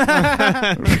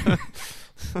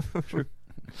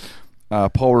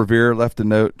 Paul Revere left a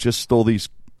note, "Just stole these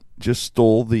just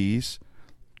stole these.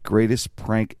 Greatest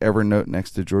prank ever note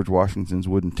next to George Washington's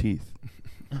wooden teeth.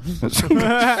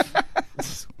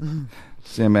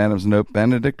 Sam Adams note,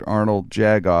 Benedict Arnold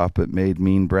jagoff but made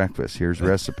mean breakfast. Here's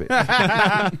recipe.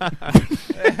 I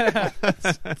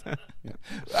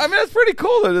mean, that's pretty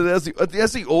cool.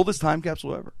 That's the oldest time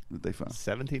capsule ever that they found.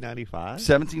 1795?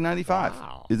 1795.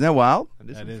 Wow. Isn't that wild?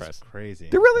 That is crazy.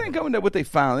 They really didn't go into what they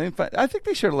found. I think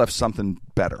they should have left something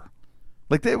better.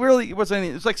 Like, it wasn't any,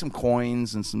 it was like some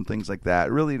coins and some things like that.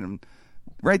 It really didn't.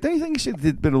 Right? Don't you think you should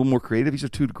have been a little more creative? These are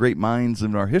two great minds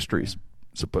in our histories,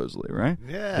 supposedly, right?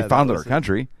 Yeah. They founded our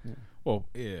country. Well,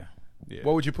 yeah.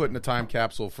 What would you put in a time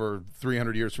capsule for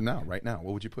 300 years from now? Right now,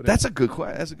 what would you put? That's a good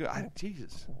question. That's a good.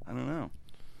 Jesus, I don't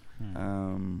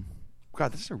know.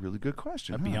 God, this is a really good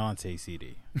question. A Beyonce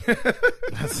CD.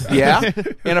 Yeah,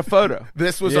 in a photo.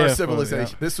 This was our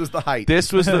civilization. This was the height.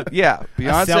 This was the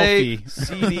Beyonce selfie.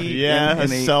 CD. Yeah, a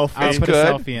selfie. I'll put a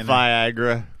selfie in there.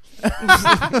 Viagra.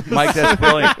 Mike, that's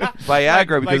brilliant.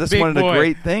 Viagra, because like that's Big one of the Boy.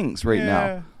 great things right Yeah.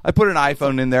 now. I put an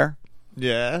iPhone in there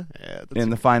Yeah. in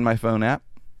the Find My Phone app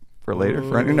for later.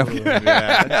 For no.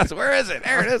 Yes, where is it?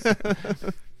 There it is.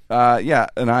 Yeah,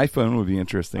 an iPhone would be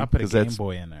interesting. I'll put a 'cause Game that's-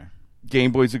 Boy in there.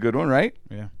 Game Boy's a good one, right?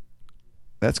 Yeah.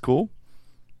 That's cool.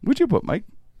 What'd you put, Mike?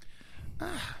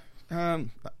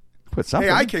 Put something.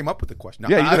 Hey, I came up with the question.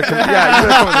 Yeah, you gotta come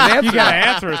with an answer. You got to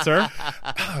answer it, sir.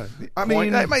 I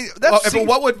mean,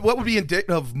 but what would be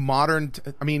indicative of modern?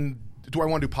 I mean, do I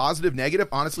want to do positive, negative?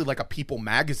 Honestly, like a People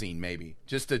magazine, maybe,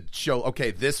 just to show.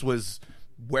 Okay, this was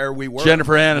where we were.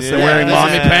 Jennifer Aniston Yeah. wearing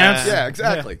mommy Yeah. pants. Yeah,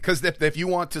 exactly. Because if you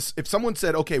want to, if someone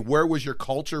said, okay, where was your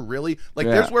culture really? Like,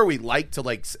 Yeah. there's where we like to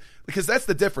because that's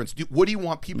the difference. What do you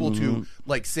want people to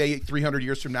say 300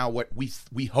 years from now? What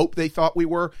we hope they thought we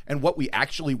were and what we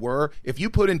actually were. If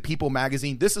you put in People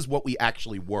magazine, this is what we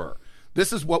actually were.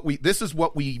 This is what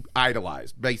we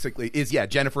idolized. Basically, is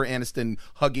Jennifer Aniston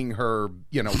hugging her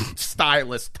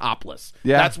stylist topless.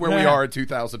 Yeah. That's where we are in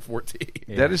 2014.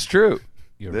 That is true.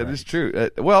 You're That right. is true.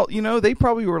 Well, they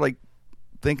probably were like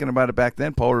thinking about it back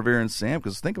then, Paul Revere and Sam,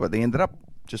 because think about it, they ended up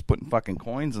just putting fucking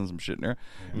coins and some shit in there.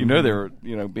 They were,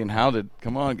 being hounded.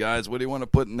 Come on, guys, what do you want to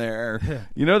put in there?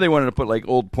 They wanted to put like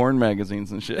old porn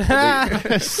magazines and shit.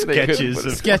 Sketches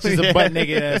of Sketches of butt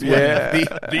naked ass women.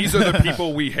 Yeah. These are the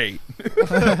people we hate.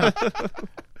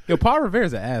 Yo, Paul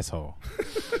Revere's an asshole.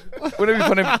 Wouldn't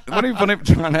it be funny if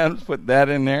John Adams put that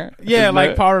in there? Yeah, Isn't like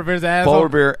it? Paul Revere's an asshole. Paul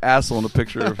Revere asshole in a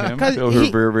picture of him. 'Cause Paul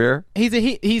he- Revere.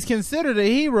 He's considered a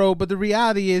hero, but the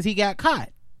reality is he got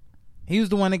caught. He was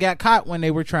the one that got caught when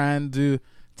they were trying to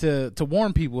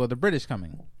warn people of the British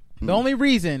coming. The only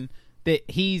reason that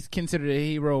he's considered a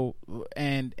hero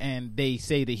and they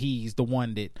say that he's the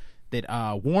one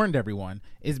that warned everyone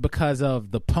is because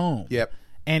of the poem. Yep.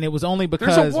 And it was only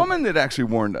because There's a woman that actually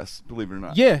warned us, believe it or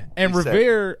not. Yeah, and He said-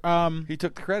 Revere He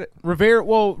took the credit.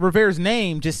 Revere's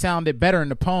name just sounded better in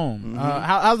the poem.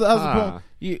 How's the poem?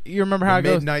 You remember how it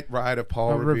goes? Midnight Ride of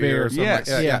Paul Revere. Revere. or something Yes.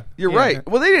 like- Yeah. You're Yeah. right.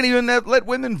 Well, they didn't even let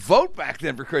women vote back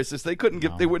then, for Christ's sake. They couldn't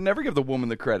give. They would never give the woman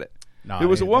the credit. No, it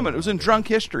was they- a woman. they It was in Drunk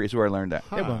History is where I learned that.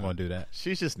 They wasn't going to do that.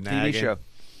 She's just TV nagging. show.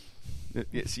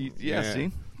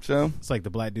 See? So It's like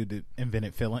the black dude that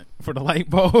invented filament for the light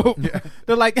bulb.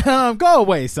 They're like, go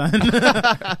away, son.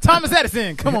 Thomas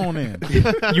Edison, come on in.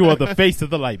 You are the face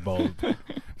of the light bulb.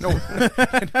 No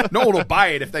one will buy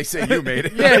it if they say you made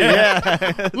it.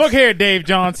 Yeah. Look here, Dave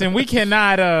Johnson. We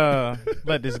cannot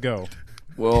let this go.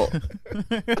 well,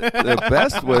 the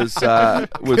best was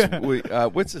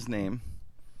what's his name?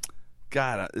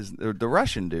 God, is the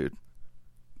Russian dude,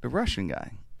 the Russian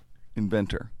guy,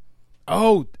 inventor.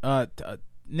 Oh,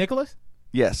 Nicholas?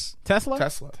 Yes, Tesla?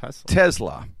 Tesla.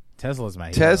 Tesla's my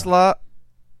hero. Tesla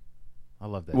I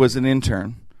love that. was an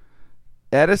intern.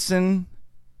 Edison.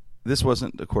 This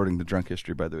wasn't according to Drunk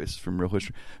History, by the way. This is from Real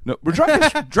History. No, but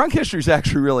Drunk History is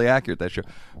actually really accurate. That show.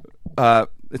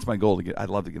 It's my goal to get. I'd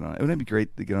love to get on it. Wouldn't it be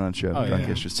great to get on a show? Oh, Drunk yeah.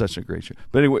 History is such a great show.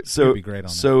 But anyway, so You'd be great on that.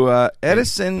 so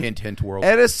Edison. Hint, world.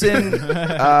 Edison,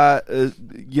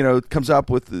 comes up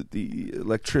with the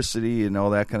electricity and all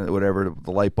that kind of whatever,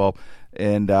 the light bulb.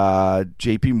 And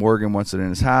J.P. Morgan wants it in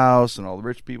his house, and all the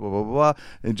rich people, blah, blah, blah.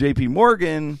 And J.P.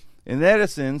 Morgan and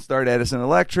Edison started Edison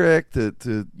Electric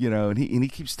and he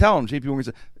keeps telling him, J.P.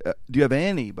 Morgan said, do you have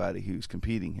anybody who's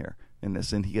competing here in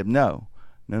this? And he goes, no,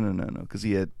 because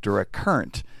he had direct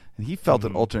current. And he felt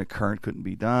that alternate current couldn't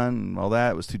be done and all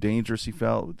that. It was too dangerous, he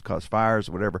felt. It would cause fires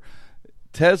or whatever.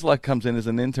 Tesla comes in as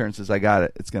an intern and says, I got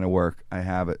it. It's going to work. I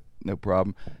have it. No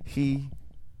problem. He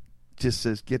just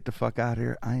says, get the fuck out of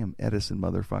here. I am Edison,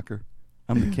 motherfucker.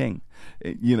 I'm the king.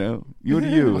 What are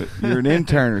you? You're an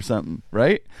intern or something,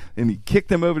 right? And he kicked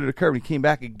him over to the curb. And he came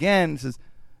back again and says,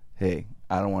 hey,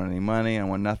 I don't want any money. I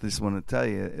want nothing. I just want to tell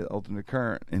you, alternate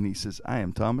current. And he says, I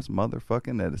am Thomas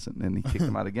motherfucking Edison. And he kicked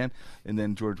him out again. And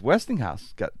then George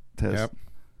Westinghouse got Tesla. Yep.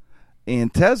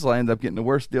 And Tesla ended up getting the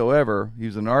worst deal ever. He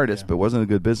was an artist, but wasn't a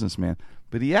good businessman.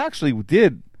 But he actually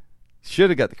should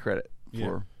have got the credit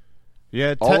for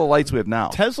all the lights we have now.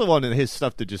 Tesla wanted his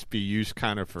stuff to just be used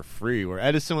kind of for free, where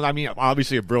Edison was, I mean,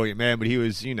 obviously a brilliant man, but he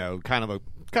was, kind of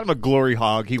a glory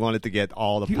hog. He wanted to get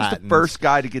all the patents. He was the first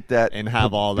guy to get that and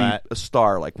have all that. A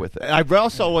star like with it. I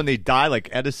also, when they died, like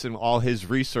Edison, all his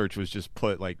research was just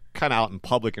put like kind of out in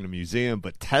public in a museum,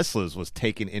 but Tesla's was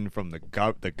taken in from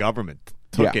the government.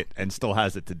 Took it and still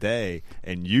has it today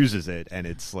and uses it, and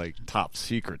it's like top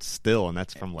secret still, and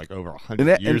that's from like over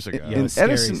 100 years ago. And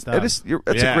Edison, that's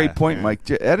a great point, Mike.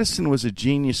 Edison was a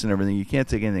genius and everything. You can't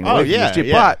take anything away from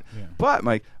him. But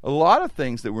Mike, a lot of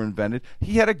things that were invented,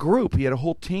 he had a group, he had a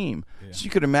whole team. So you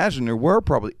could imagine there were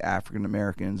probably African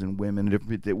Americans and women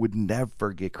that would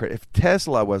never get credit. If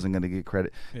Tesla wasn't going to get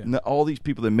credit, and all these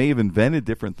people that may have invented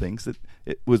different things, that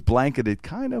it was blanketed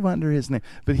kind of under his name.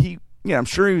 But he. Yeah, I'm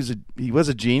sure he was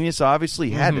a genius. Obviously,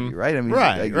 he had to be, right? I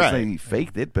mean, he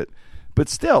faked it, but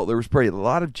still, there was probably a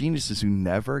lot of geniuses who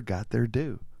never got their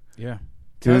due. Yeah,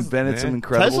 who invented some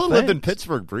incredible Tesla things. lived in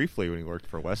Pittsburgh briefly when he worked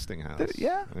for Westinghouse.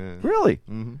 Really?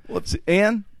 Well,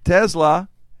 and Tesla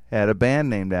had a band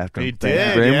named after him. He Thank did,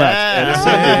 you very much.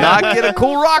 Edison did not get a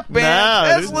cool rock band.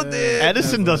 No, Tesla did.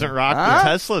 Edison doesn't rock, but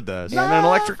Tesla does. And an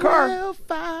electric car. We'll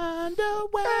find a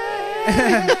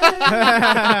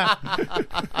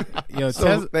Yo,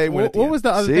 So they went at the what end. was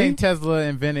the other See? thing Tesla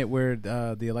invented where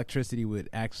the electricity would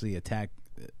actually attack,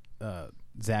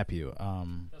 zap you?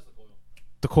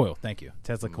 The coil. Thank you,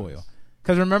 Tesla coil.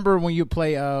 Because remember when you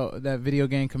play that video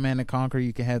game Command and Conquer,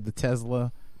 you can have the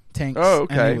Tesla tanks. Oh,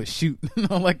 okay. And they would shoot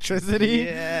electricity.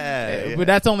 Yeah. But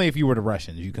that's only if you were the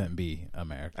Russians. You couldn't be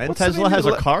American. And What's the Tesla name has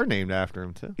of a the car named after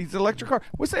him, too. He's an electric car.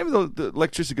 What's the name of the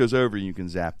electricity goes over and you can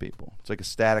zap people? It's like a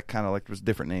static kind of electricity.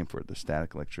 Different name for it, the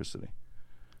static electricity.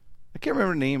 I can't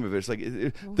remember the name of it. It's like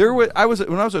when I was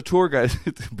a tour guide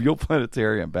at the Buell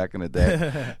Planetarium back in the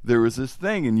day. There was this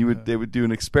thing, and they would do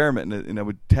an experiment, and I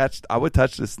would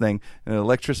touch this thing, and the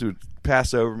electricity would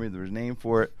pass over me. There was a name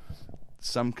for it,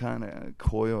 some kind of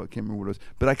coil. I can't remember what it was,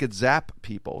 but I could zap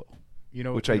people,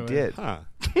 which I did. Huh.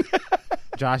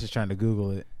 Josh is trying to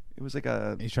Google it. It was like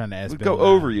He's trying to ask. it would Bill go now.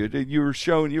 over you. You were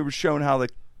shown how the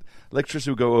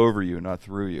electricity would go over you, not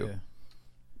through you,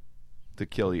 to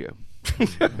kill you.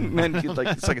 And then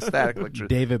it's like a static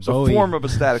electricity. David it's a Bowie. form of a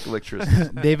static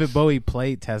electricity. David Bowie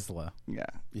played Tesla. Yeah.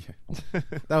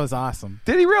 That was awesome.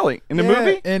 Did he really in the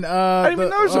movie? And I didn't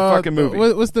even know there was a fucking movie.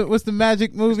 What's the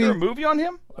magic Is movie? there a movie on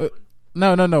him?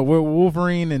 No. Where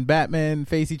Wolverine and Batman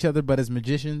face each other, but as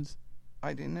magicians.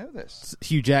 I didn't know this.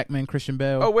 Hugh Jackman, Christian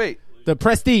Bale. Oh wait, The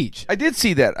Prestige. I did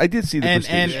see that. I did see the And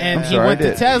Prestige. and I'm he sorry, went I to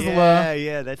did.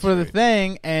 Tesla that's for the right.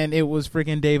 thing, and it was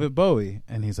freaking David Bowie,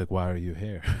 and he's like, "Why are you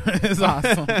here?" It's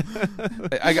awesome.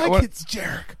 I got it's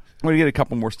Jarek. I'm going to get a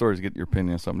couple more stories to get your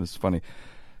opinion on something that's funny.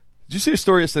 Did you see a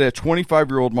story yesterday? A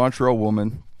 25-year-old Montreal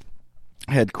woman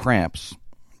had cramps,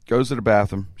 goes to the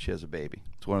bathroom, she has a baby.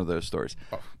 It's one of those stories.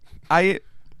 I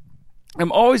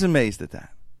am always amazed at that.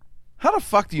 How the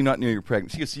fuck do you not know you're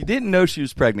pregnant? She goes, you didn't know she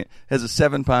was pregnant, has a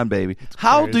 7-pound baby.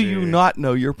 How do you not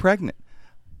know you're pregnant?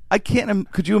 I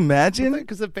can't. Could you imagine?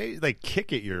 Because the baby, they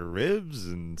kick at your ribs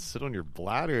and sit on your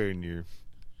bladder and your.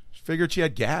 Figured she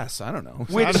had gas. I don't know.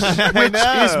 Which is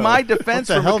know. my defense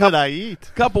What the from hell a couple, did I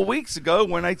eat? couple weeks ago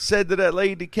when I said to that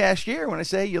lady cashier, when I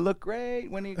say, hey, you look great,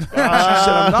 when he, she said,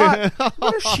 I'm not.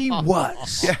 What if she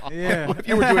was? Yeah. What if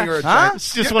you were doing her a Huh? check?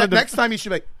 Just wanted to- next time you should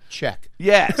be like, check.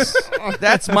 Yes.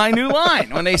 That's my new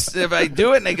line. When if I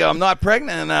do it and they go, I'm not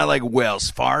pregnant, and I'm like, well, as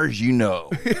far as you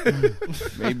know,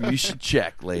 maybe you should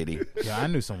check, lady. Yeah, I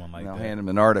knew someone like And I'll that. hand them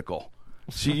an article.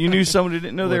 See, you knew someone who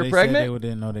didn't know Well, they were said pregnant? They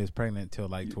didn't know they was pregnant until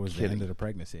like towards the kidding. end of the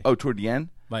pregnancy. Oh, toward the end?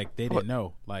 Like they didn't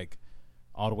know, like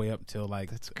all the way up until like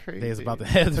That's they was crazy. about to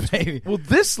have the baby. Well,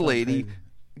 this lady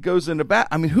goes in the back.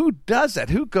 I mean, who does that?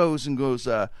 Who goes and goes,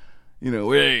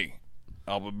 hey,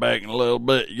 I'll be back in a little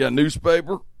bit. You got a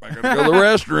newspaper? I got to go to the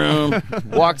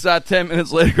restroom. Walks out 10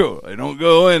 minutes later, go, hey, don't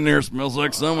go in there. Smells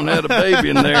like someone had a baby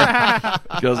in there.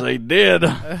 Because they did.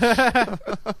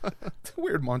 It's a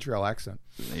weird Montreal accent.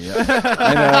 Yeah,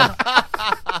 I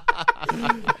know.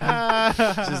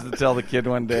 Just to tell the kid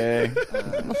one day.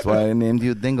 That's why I named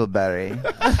you Dingleberry.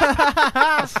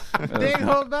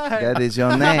 Dingleberry. That is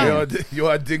your name. You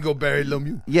are Dingleberry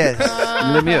Lemieux. Yes,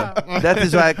 Lemieux. That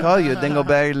is why I call you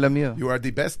Dingleberry Lemieux. You are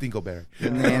the best Dingleberry.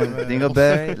 Your name,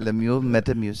 Dingleberry Lemieux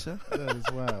Metamucil. That is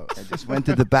wild. I just went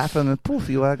to the bathroom and poof,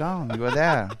 you were gone. You were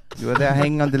there. You were there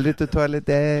hanging on the little toilet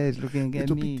there, looking at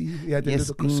Little me. bitty, you had the Yes,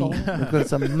 little croissant. the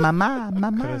croissant. Mama,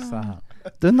 mama. Croissant.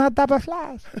 Do not double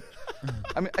flash.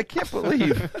 I mean, I can't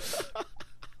believe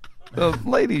the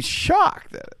lady's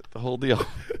shocked at it, the whole deal.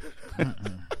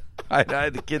 I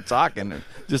had the kid talking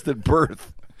just at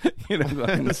birth. You know,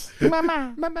 going,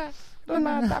 Mama, mama. Do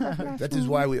not double flash. That is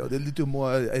why we are a little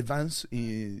more advanced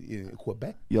in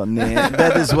Quebec. Your name.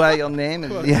 That is why your name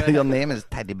is. Yeah, your name is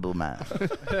Teddy Boomer.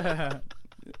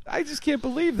 I just can't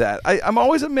believe that. I'm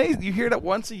always amazed. You hear that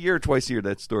once a year, twice a year,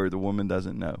 that story. The woman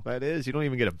doesn't know. That is, you don't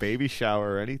even get a baby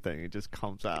shower or anything. It just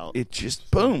comes out. It just,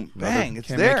 boom, bang, it's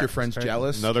Can't there. make your friends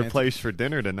jealous. Another Can't- place for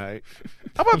dinner tonight.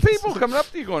 How about people coming up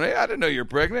to you going, hey, I didn't know you're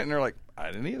pregnant. And they're like,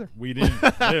 I didn't either. We didn't.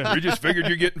 Yeah. We just figured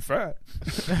you're getting fat.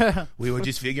 We were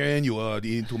just figuring you were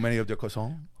eating too many of the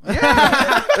croissants.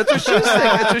 Yeah, that's what she said.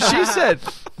 That's what she said.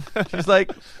 She's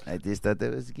like, I just thought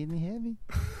that was getting heavy.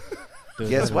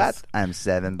 Guess what? I'm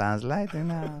 7 pounds lighter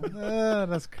now.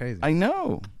 That's crazy. I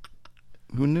know.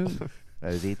 Who knew? I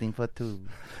was eating for 2.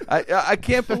 I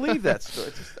can't believe that story.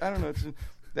 It's just, I don't know. It's just,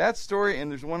 that story,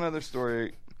 and there's one other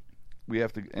story we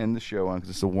have to end the show on because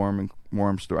it's a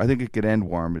warm story. I think it could end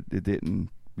warm. It didn't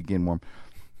begin warm.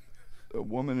 A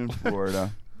woman in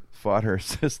Florida fought her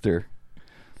sister,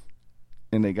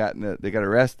 and they got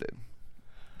arrested.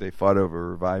 They fought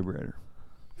over a vibrator.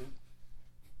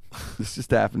 This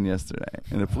just happened yesterday,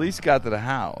 and the police got to the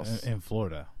house in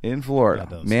Florida. in Florida,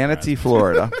 That does Manatee, surprise me.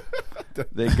 Florida.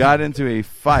 They got into a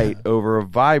fight over a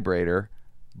vibrator.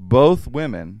 Both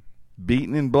women,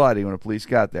 beaten and bloody when the police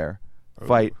got there,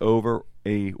 fight over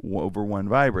one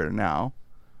vibrator. Now,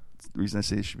 the reason I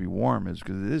say it should be warm is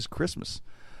because it is Christmas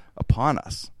upon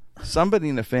us. Somebody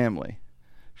in the family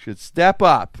should step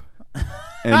up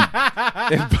and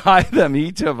buy them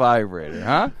each a vibrator,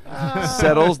 huh?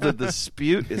 Settles the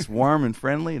dispute. It's warm and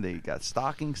friendly. They got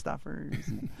stocking stuffers.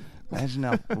 Imagine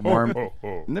how warm.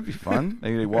 Wouldn't that be fun?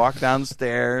 They walk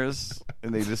downstairs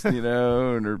and they just, and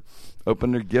they're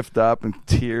open their gift up in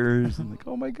tears and like,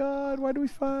 oh my God, why do we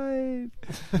fight?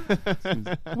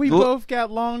 We both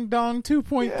got long dong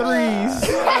 2.3s.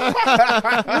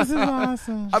 This is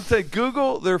awesome. I'm saying,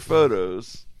 Google their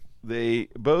photos. They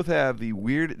both have the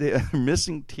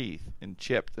missing teeth and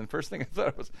chipped. And first thing I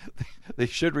thought was they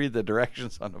should read the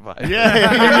directions on the vibrator.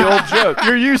 Yeah, the old joke.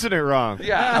 You're using it wrong.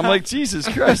 Yeah, I'm like, Jesus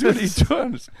Christ, what are you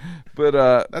doing? But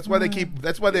That's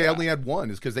why they only had one,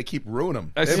 is because they keep ruining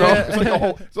them. I It's saw-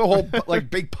 like it's a whole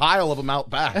like big pile of them out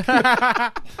back.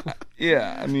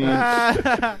 yeah, I mean,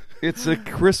 it's a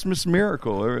Christmas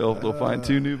miracle. They'll find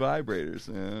 2 new vibrators,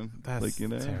 and That's like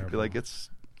terrible. be like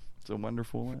it's a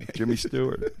wonderful Jimmy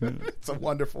Stewart. It's a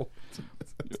wonderful.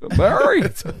 Mary,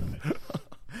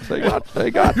 they got 2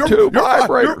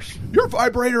 vibrators. Your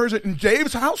vibrator isn't in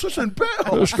Dave's house. It's in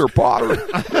Bell's. Mr. Potter,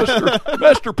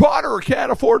 Mr. Potter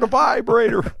can't afford a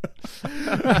vibrator.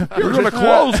 You're going to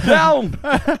close down.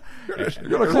 You're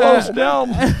going to close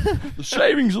down the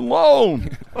savings and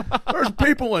loan. There's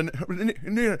people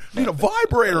need a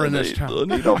vibrator in this town.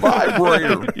 Need a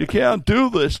vibrator. You can't do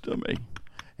this to me.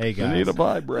 Hey You guys, need a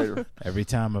vibrator. every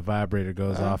time a vibrator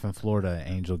goes off in Florida,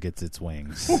 an angel gets its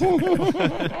wings.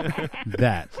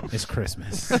 That is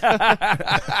Christmas.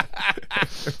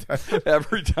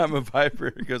 Every time a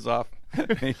vibrator goes off,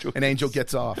 an An angel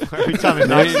gets off. Every time it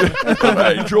knocks,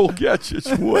 an angel gets its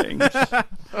wings.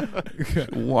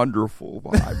 Wonderful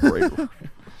vibrator.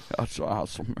 That's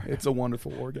awesome. Man. It's a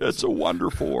wonderful orgasm. It's a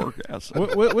wonderful orgasm.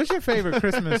 What's your favorite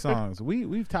Christmas songs?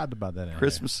 We've talked about that in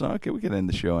Christmas song? Okay, we can end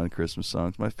the show on Christmas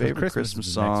songs. My favorite Christmas Christmas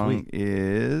is next song week.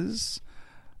 is,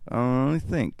 let me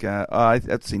think.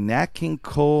 Let's see, Nat King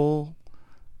Cole,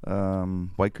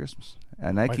 White Christmas.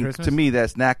 Nat King, Christmas? to me,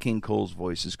 that's Nat King Cole's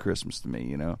voice is Christmas to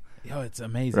me. Yo, it's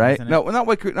amazing. Right? Isn't it? No, not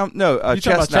White Christmas. No, talking about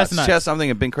Chestnuts. Chestnuts. I'm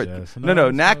thinking Bing Crosby. Chestnuts. No,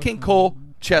 Nat King Cole,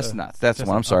 Chestnuts. That's the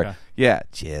one. I'm sorry. Okay. Yeah,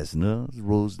 Chestnuts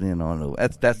roasting on the.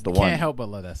 That's the one. Can't help but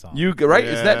love that song. You right?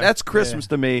 Is Yeah. that's Christmas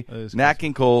to me? That is Nat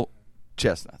King Cole,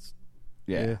 Chestnuts.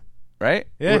 Yeah. Right?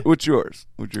 Yeah. What's yours?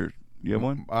 You have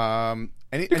one?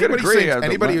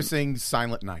 Anybody who sings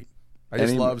Silent Night. I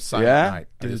just love Silent Night.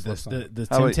 I Dude, just love Silent the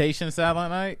How about- Temptation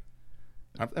Silent Night.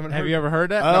 Night. Have you ever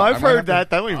heard that? Oh, I've I might heard have to- that.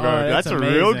 That we've Oh, heard. That's a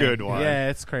real amazing. good one. Yeah,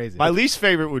 it's crazy. My least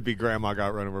favorite would be Grandma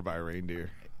Got Run Over by a Reindeer.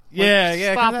 yeah. 'cause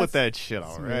Stop that's- with that shit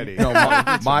already. No,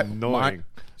 It's my annoying.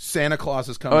 Santa Claus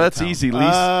is coming. Oh, that's to town. easy, Lise.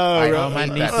 My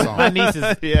hate that song. my nieces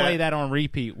Yeah. play that on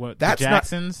repeat. What, That's the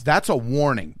Jacksons? not. That's a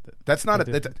warning. That's not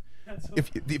a.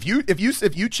 If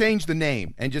you change the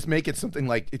name and just make it something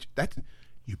like that,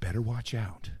 you better watch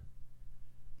out.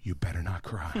 You better not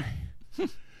cry.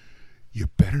 You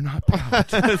better not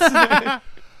pout. I'm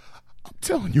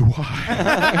telling you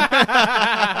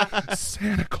why.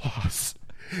 Santa Claus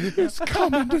is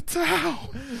coming to town.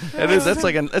 That's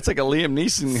like a Liam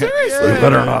Neeson. Seriously, you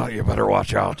better not. You better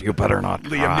watch out. You better not.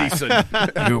 Liam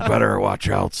Neeson. You better watch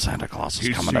out. Santa Claus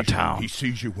is coming to town. He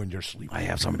sees you when you're sleeping. I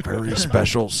have some very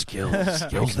special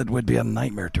skills that would be a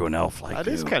nightmare to an elf like That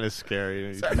you. is kind of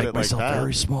scary. You put Make it myself like that.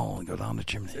 very small and go down the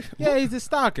chimney. Yeah, he's a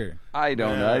stalker. I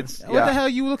don't know. It's, What the hell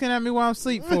you looking at me while I'm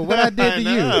asleep for? What I did to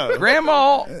you?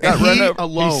 Grandma got He run over.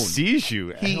 alone. He sees you.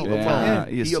 He Hell, alone. Yeah,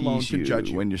 He he alone sees can you judge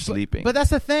you. when you're sleeping. But that's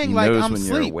the thing. He Like knows I'm when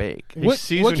you're asleep. awake. He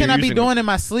sees What when can you're I be using doing in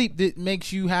my sleep that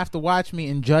makes you have to watch me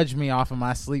and judge me off of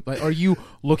my sleep? Like, are you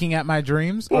looking at my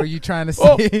dreams? Or are you trying to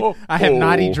say I have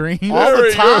naughty dreams? all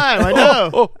the time. I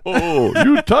know. Oh,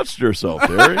 you touched yourself,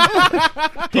 Terry.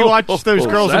 He watched those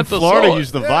girls in Santa Florida saw it.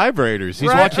 use the vibrators. He's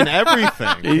Right. watching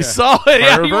everything. He saw it.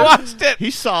 Yeah, he Pervert. watched it. He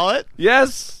saw it.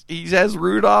 Yes, he has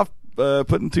Rudolph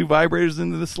putting 2 vibrators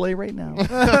into the sleigh right now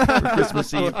for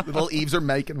Christmas Eve. Little Eves are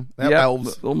making them. Yeah,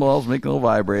 Elves. little elves making little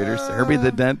vibrators. Herbie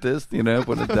the dentist, put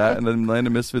that, and then Land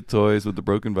of Misfit Toys with the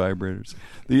broken vibrators.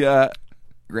 The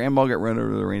Grandma got run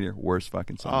over the reindeer. Worst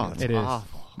fucking song. it's It is.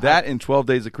 awful. That in 12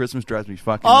 Days of Christmas drives me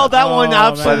fucking Oh, nuts. that one man.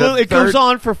 absolutely. It goes Third-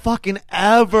 on for fucking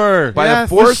ever. By Yes.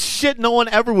 the There's fourth shit no one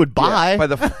ever would buy. by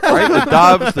the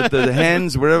doves, the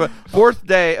hens, whatever. 4th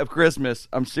day of Christmas,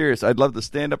 I'm serious. I'd love to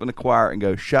stand up in the choir and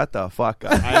go, "Shut the fuck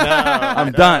up." I know.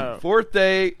 I'm done. 4th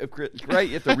day of Christmas. Right,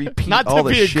 you have to repeat Not all to the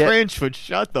be a shit. cringe, but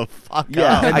shut the fuck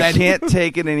Yeah, up. I can't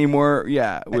take it anymore.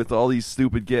 Yeah, with all these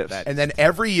stupid gifts. And then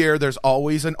every year there's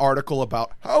always an article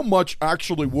about how much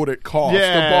actually would it cost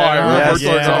Yeah. to buy a Yes,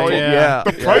 River yeah, Dog. yeah.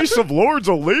 The price of Lords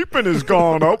of Leaping has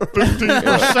gone up 15%.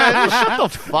 Shut the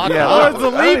fuck Yeah, up. Lords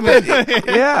of Leaping.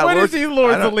 Yeah, What Lords- is these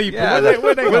Lords I don't- of Leaping? Yeah, Where they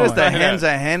what going? is the hens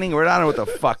a henning? I don't know what the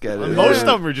fuck it is. Most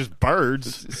of them are just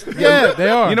birds. Yeah, they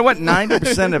are. You know what?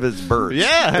 90% of it's birds.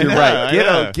 Yeah, you're yeah, right.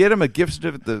 yeah. Get him a gift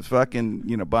certificate to fucking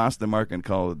Boston Market and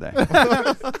call it a day.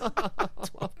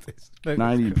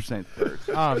 90% birds.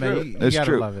 Oh man, you It's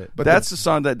gotta true. love it. But that's the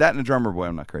song that and the Drummer Boy.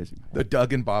 I'm not crazy. The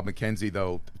Doug and Bob McKenzie,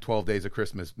 though, 12 Days of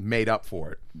Christmas, made up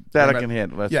for it. That I Remember- can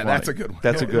handle. That's yeah, funny. that's a good one.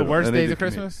 That's a good The one. worst That days is of a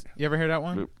good Christmas. You ever hear that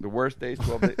one? The worst days,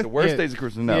 12 days. The worst Yeah. days of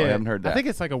Christmas. No, I haven't heard that. I think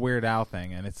it's like a Weird Al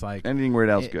thing, and it's like anything Weird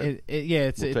Al's good. It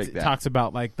We'll take it that. talks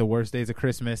about like the worst days of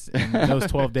Christmas and those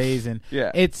 12 days, and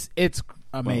Yeah. it's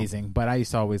amazing. But I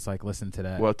used to always like listen to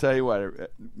that. Well, I'll tell you what.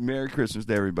 Merry Christmas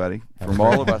to everybody from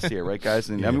all of us here, right, guys?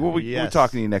 And I mean, we're Yes.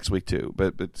 talking to you next week too.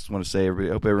 But just want to say, everybody,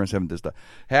 I hope everyone's having this the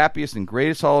happiest and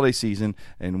greatest holiday season.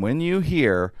 And when you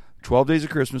hear 12 Days of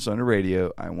Christmas on the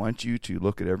radio, I want you to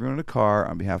look at everyone in the car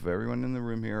on behalf of everyone in the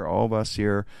room here, all of us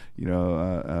here,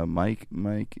 Mike,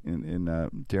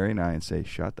 and Terry and I, and say,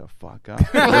 "Shut the fuck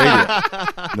up."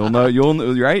 Radio. You'll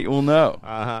know, right? You'll know.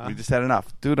 We just had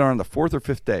enough. Do it on the 4th or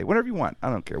 5th day, whatever you want. I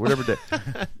don't care, whatever day.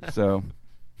 So,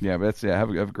 yeah, but that's have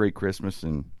a great Christmas,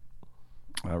 and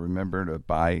remember to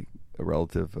buy a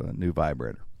relative new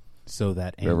vibrator. so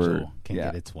that Whatever- angel can yeah.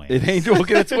 get its wings. An angel will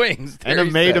get its wings. And Terry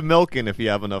a maid said. of milking if you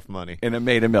have enough money. And a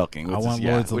maid of milking. I want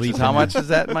yeah, Lords of which is Leaping. how much is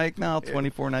that, Mike? Now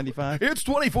 $24.95. It's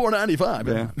 $24.95.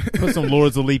 Yeah. Put some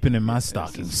Lords of Leaping in my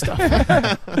stocking stuff.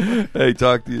 Hey,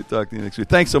 talk to you next week.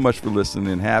 Thanks so much for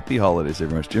listening. Happy holidays,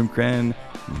 everyone. It's Jim Crenn.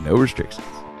 No restrictions.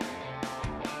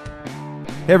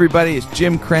 Hey, everybody. It's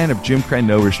Jim Crenn of Jim Crenn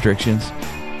No Restrictions.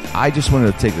 I just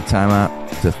wanted to take the time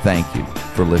out to thank you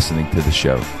for listening to the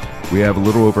show. We have a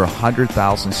little over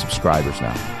 100,000 subscribers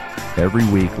now, every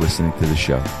week listening to the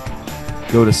show.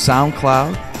 Go to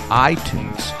SoundCloud,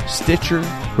 iTunes, Stitcher,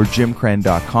 or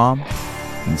jimcrenn.com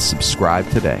and subscribe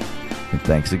today. And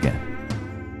thanks again.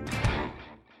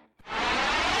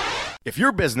 If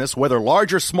your business, whether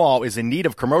large or small, is in need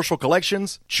of commercial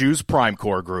collections, choose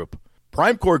Primecore Group.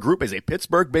 Primecore Group is a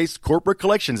Pittsburgh-based corporate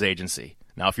collections agency.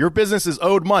 Now, if your business is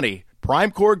owed money,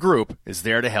 Primecore Group is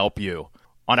there to help you.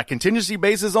 On a contingency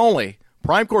basis only,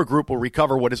 Primecore Group will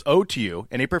recover what is owed to you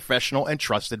in a professional and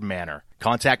trusted manner.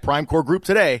 Contact Primecore Group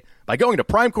today by going to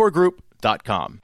primecoregroup.com.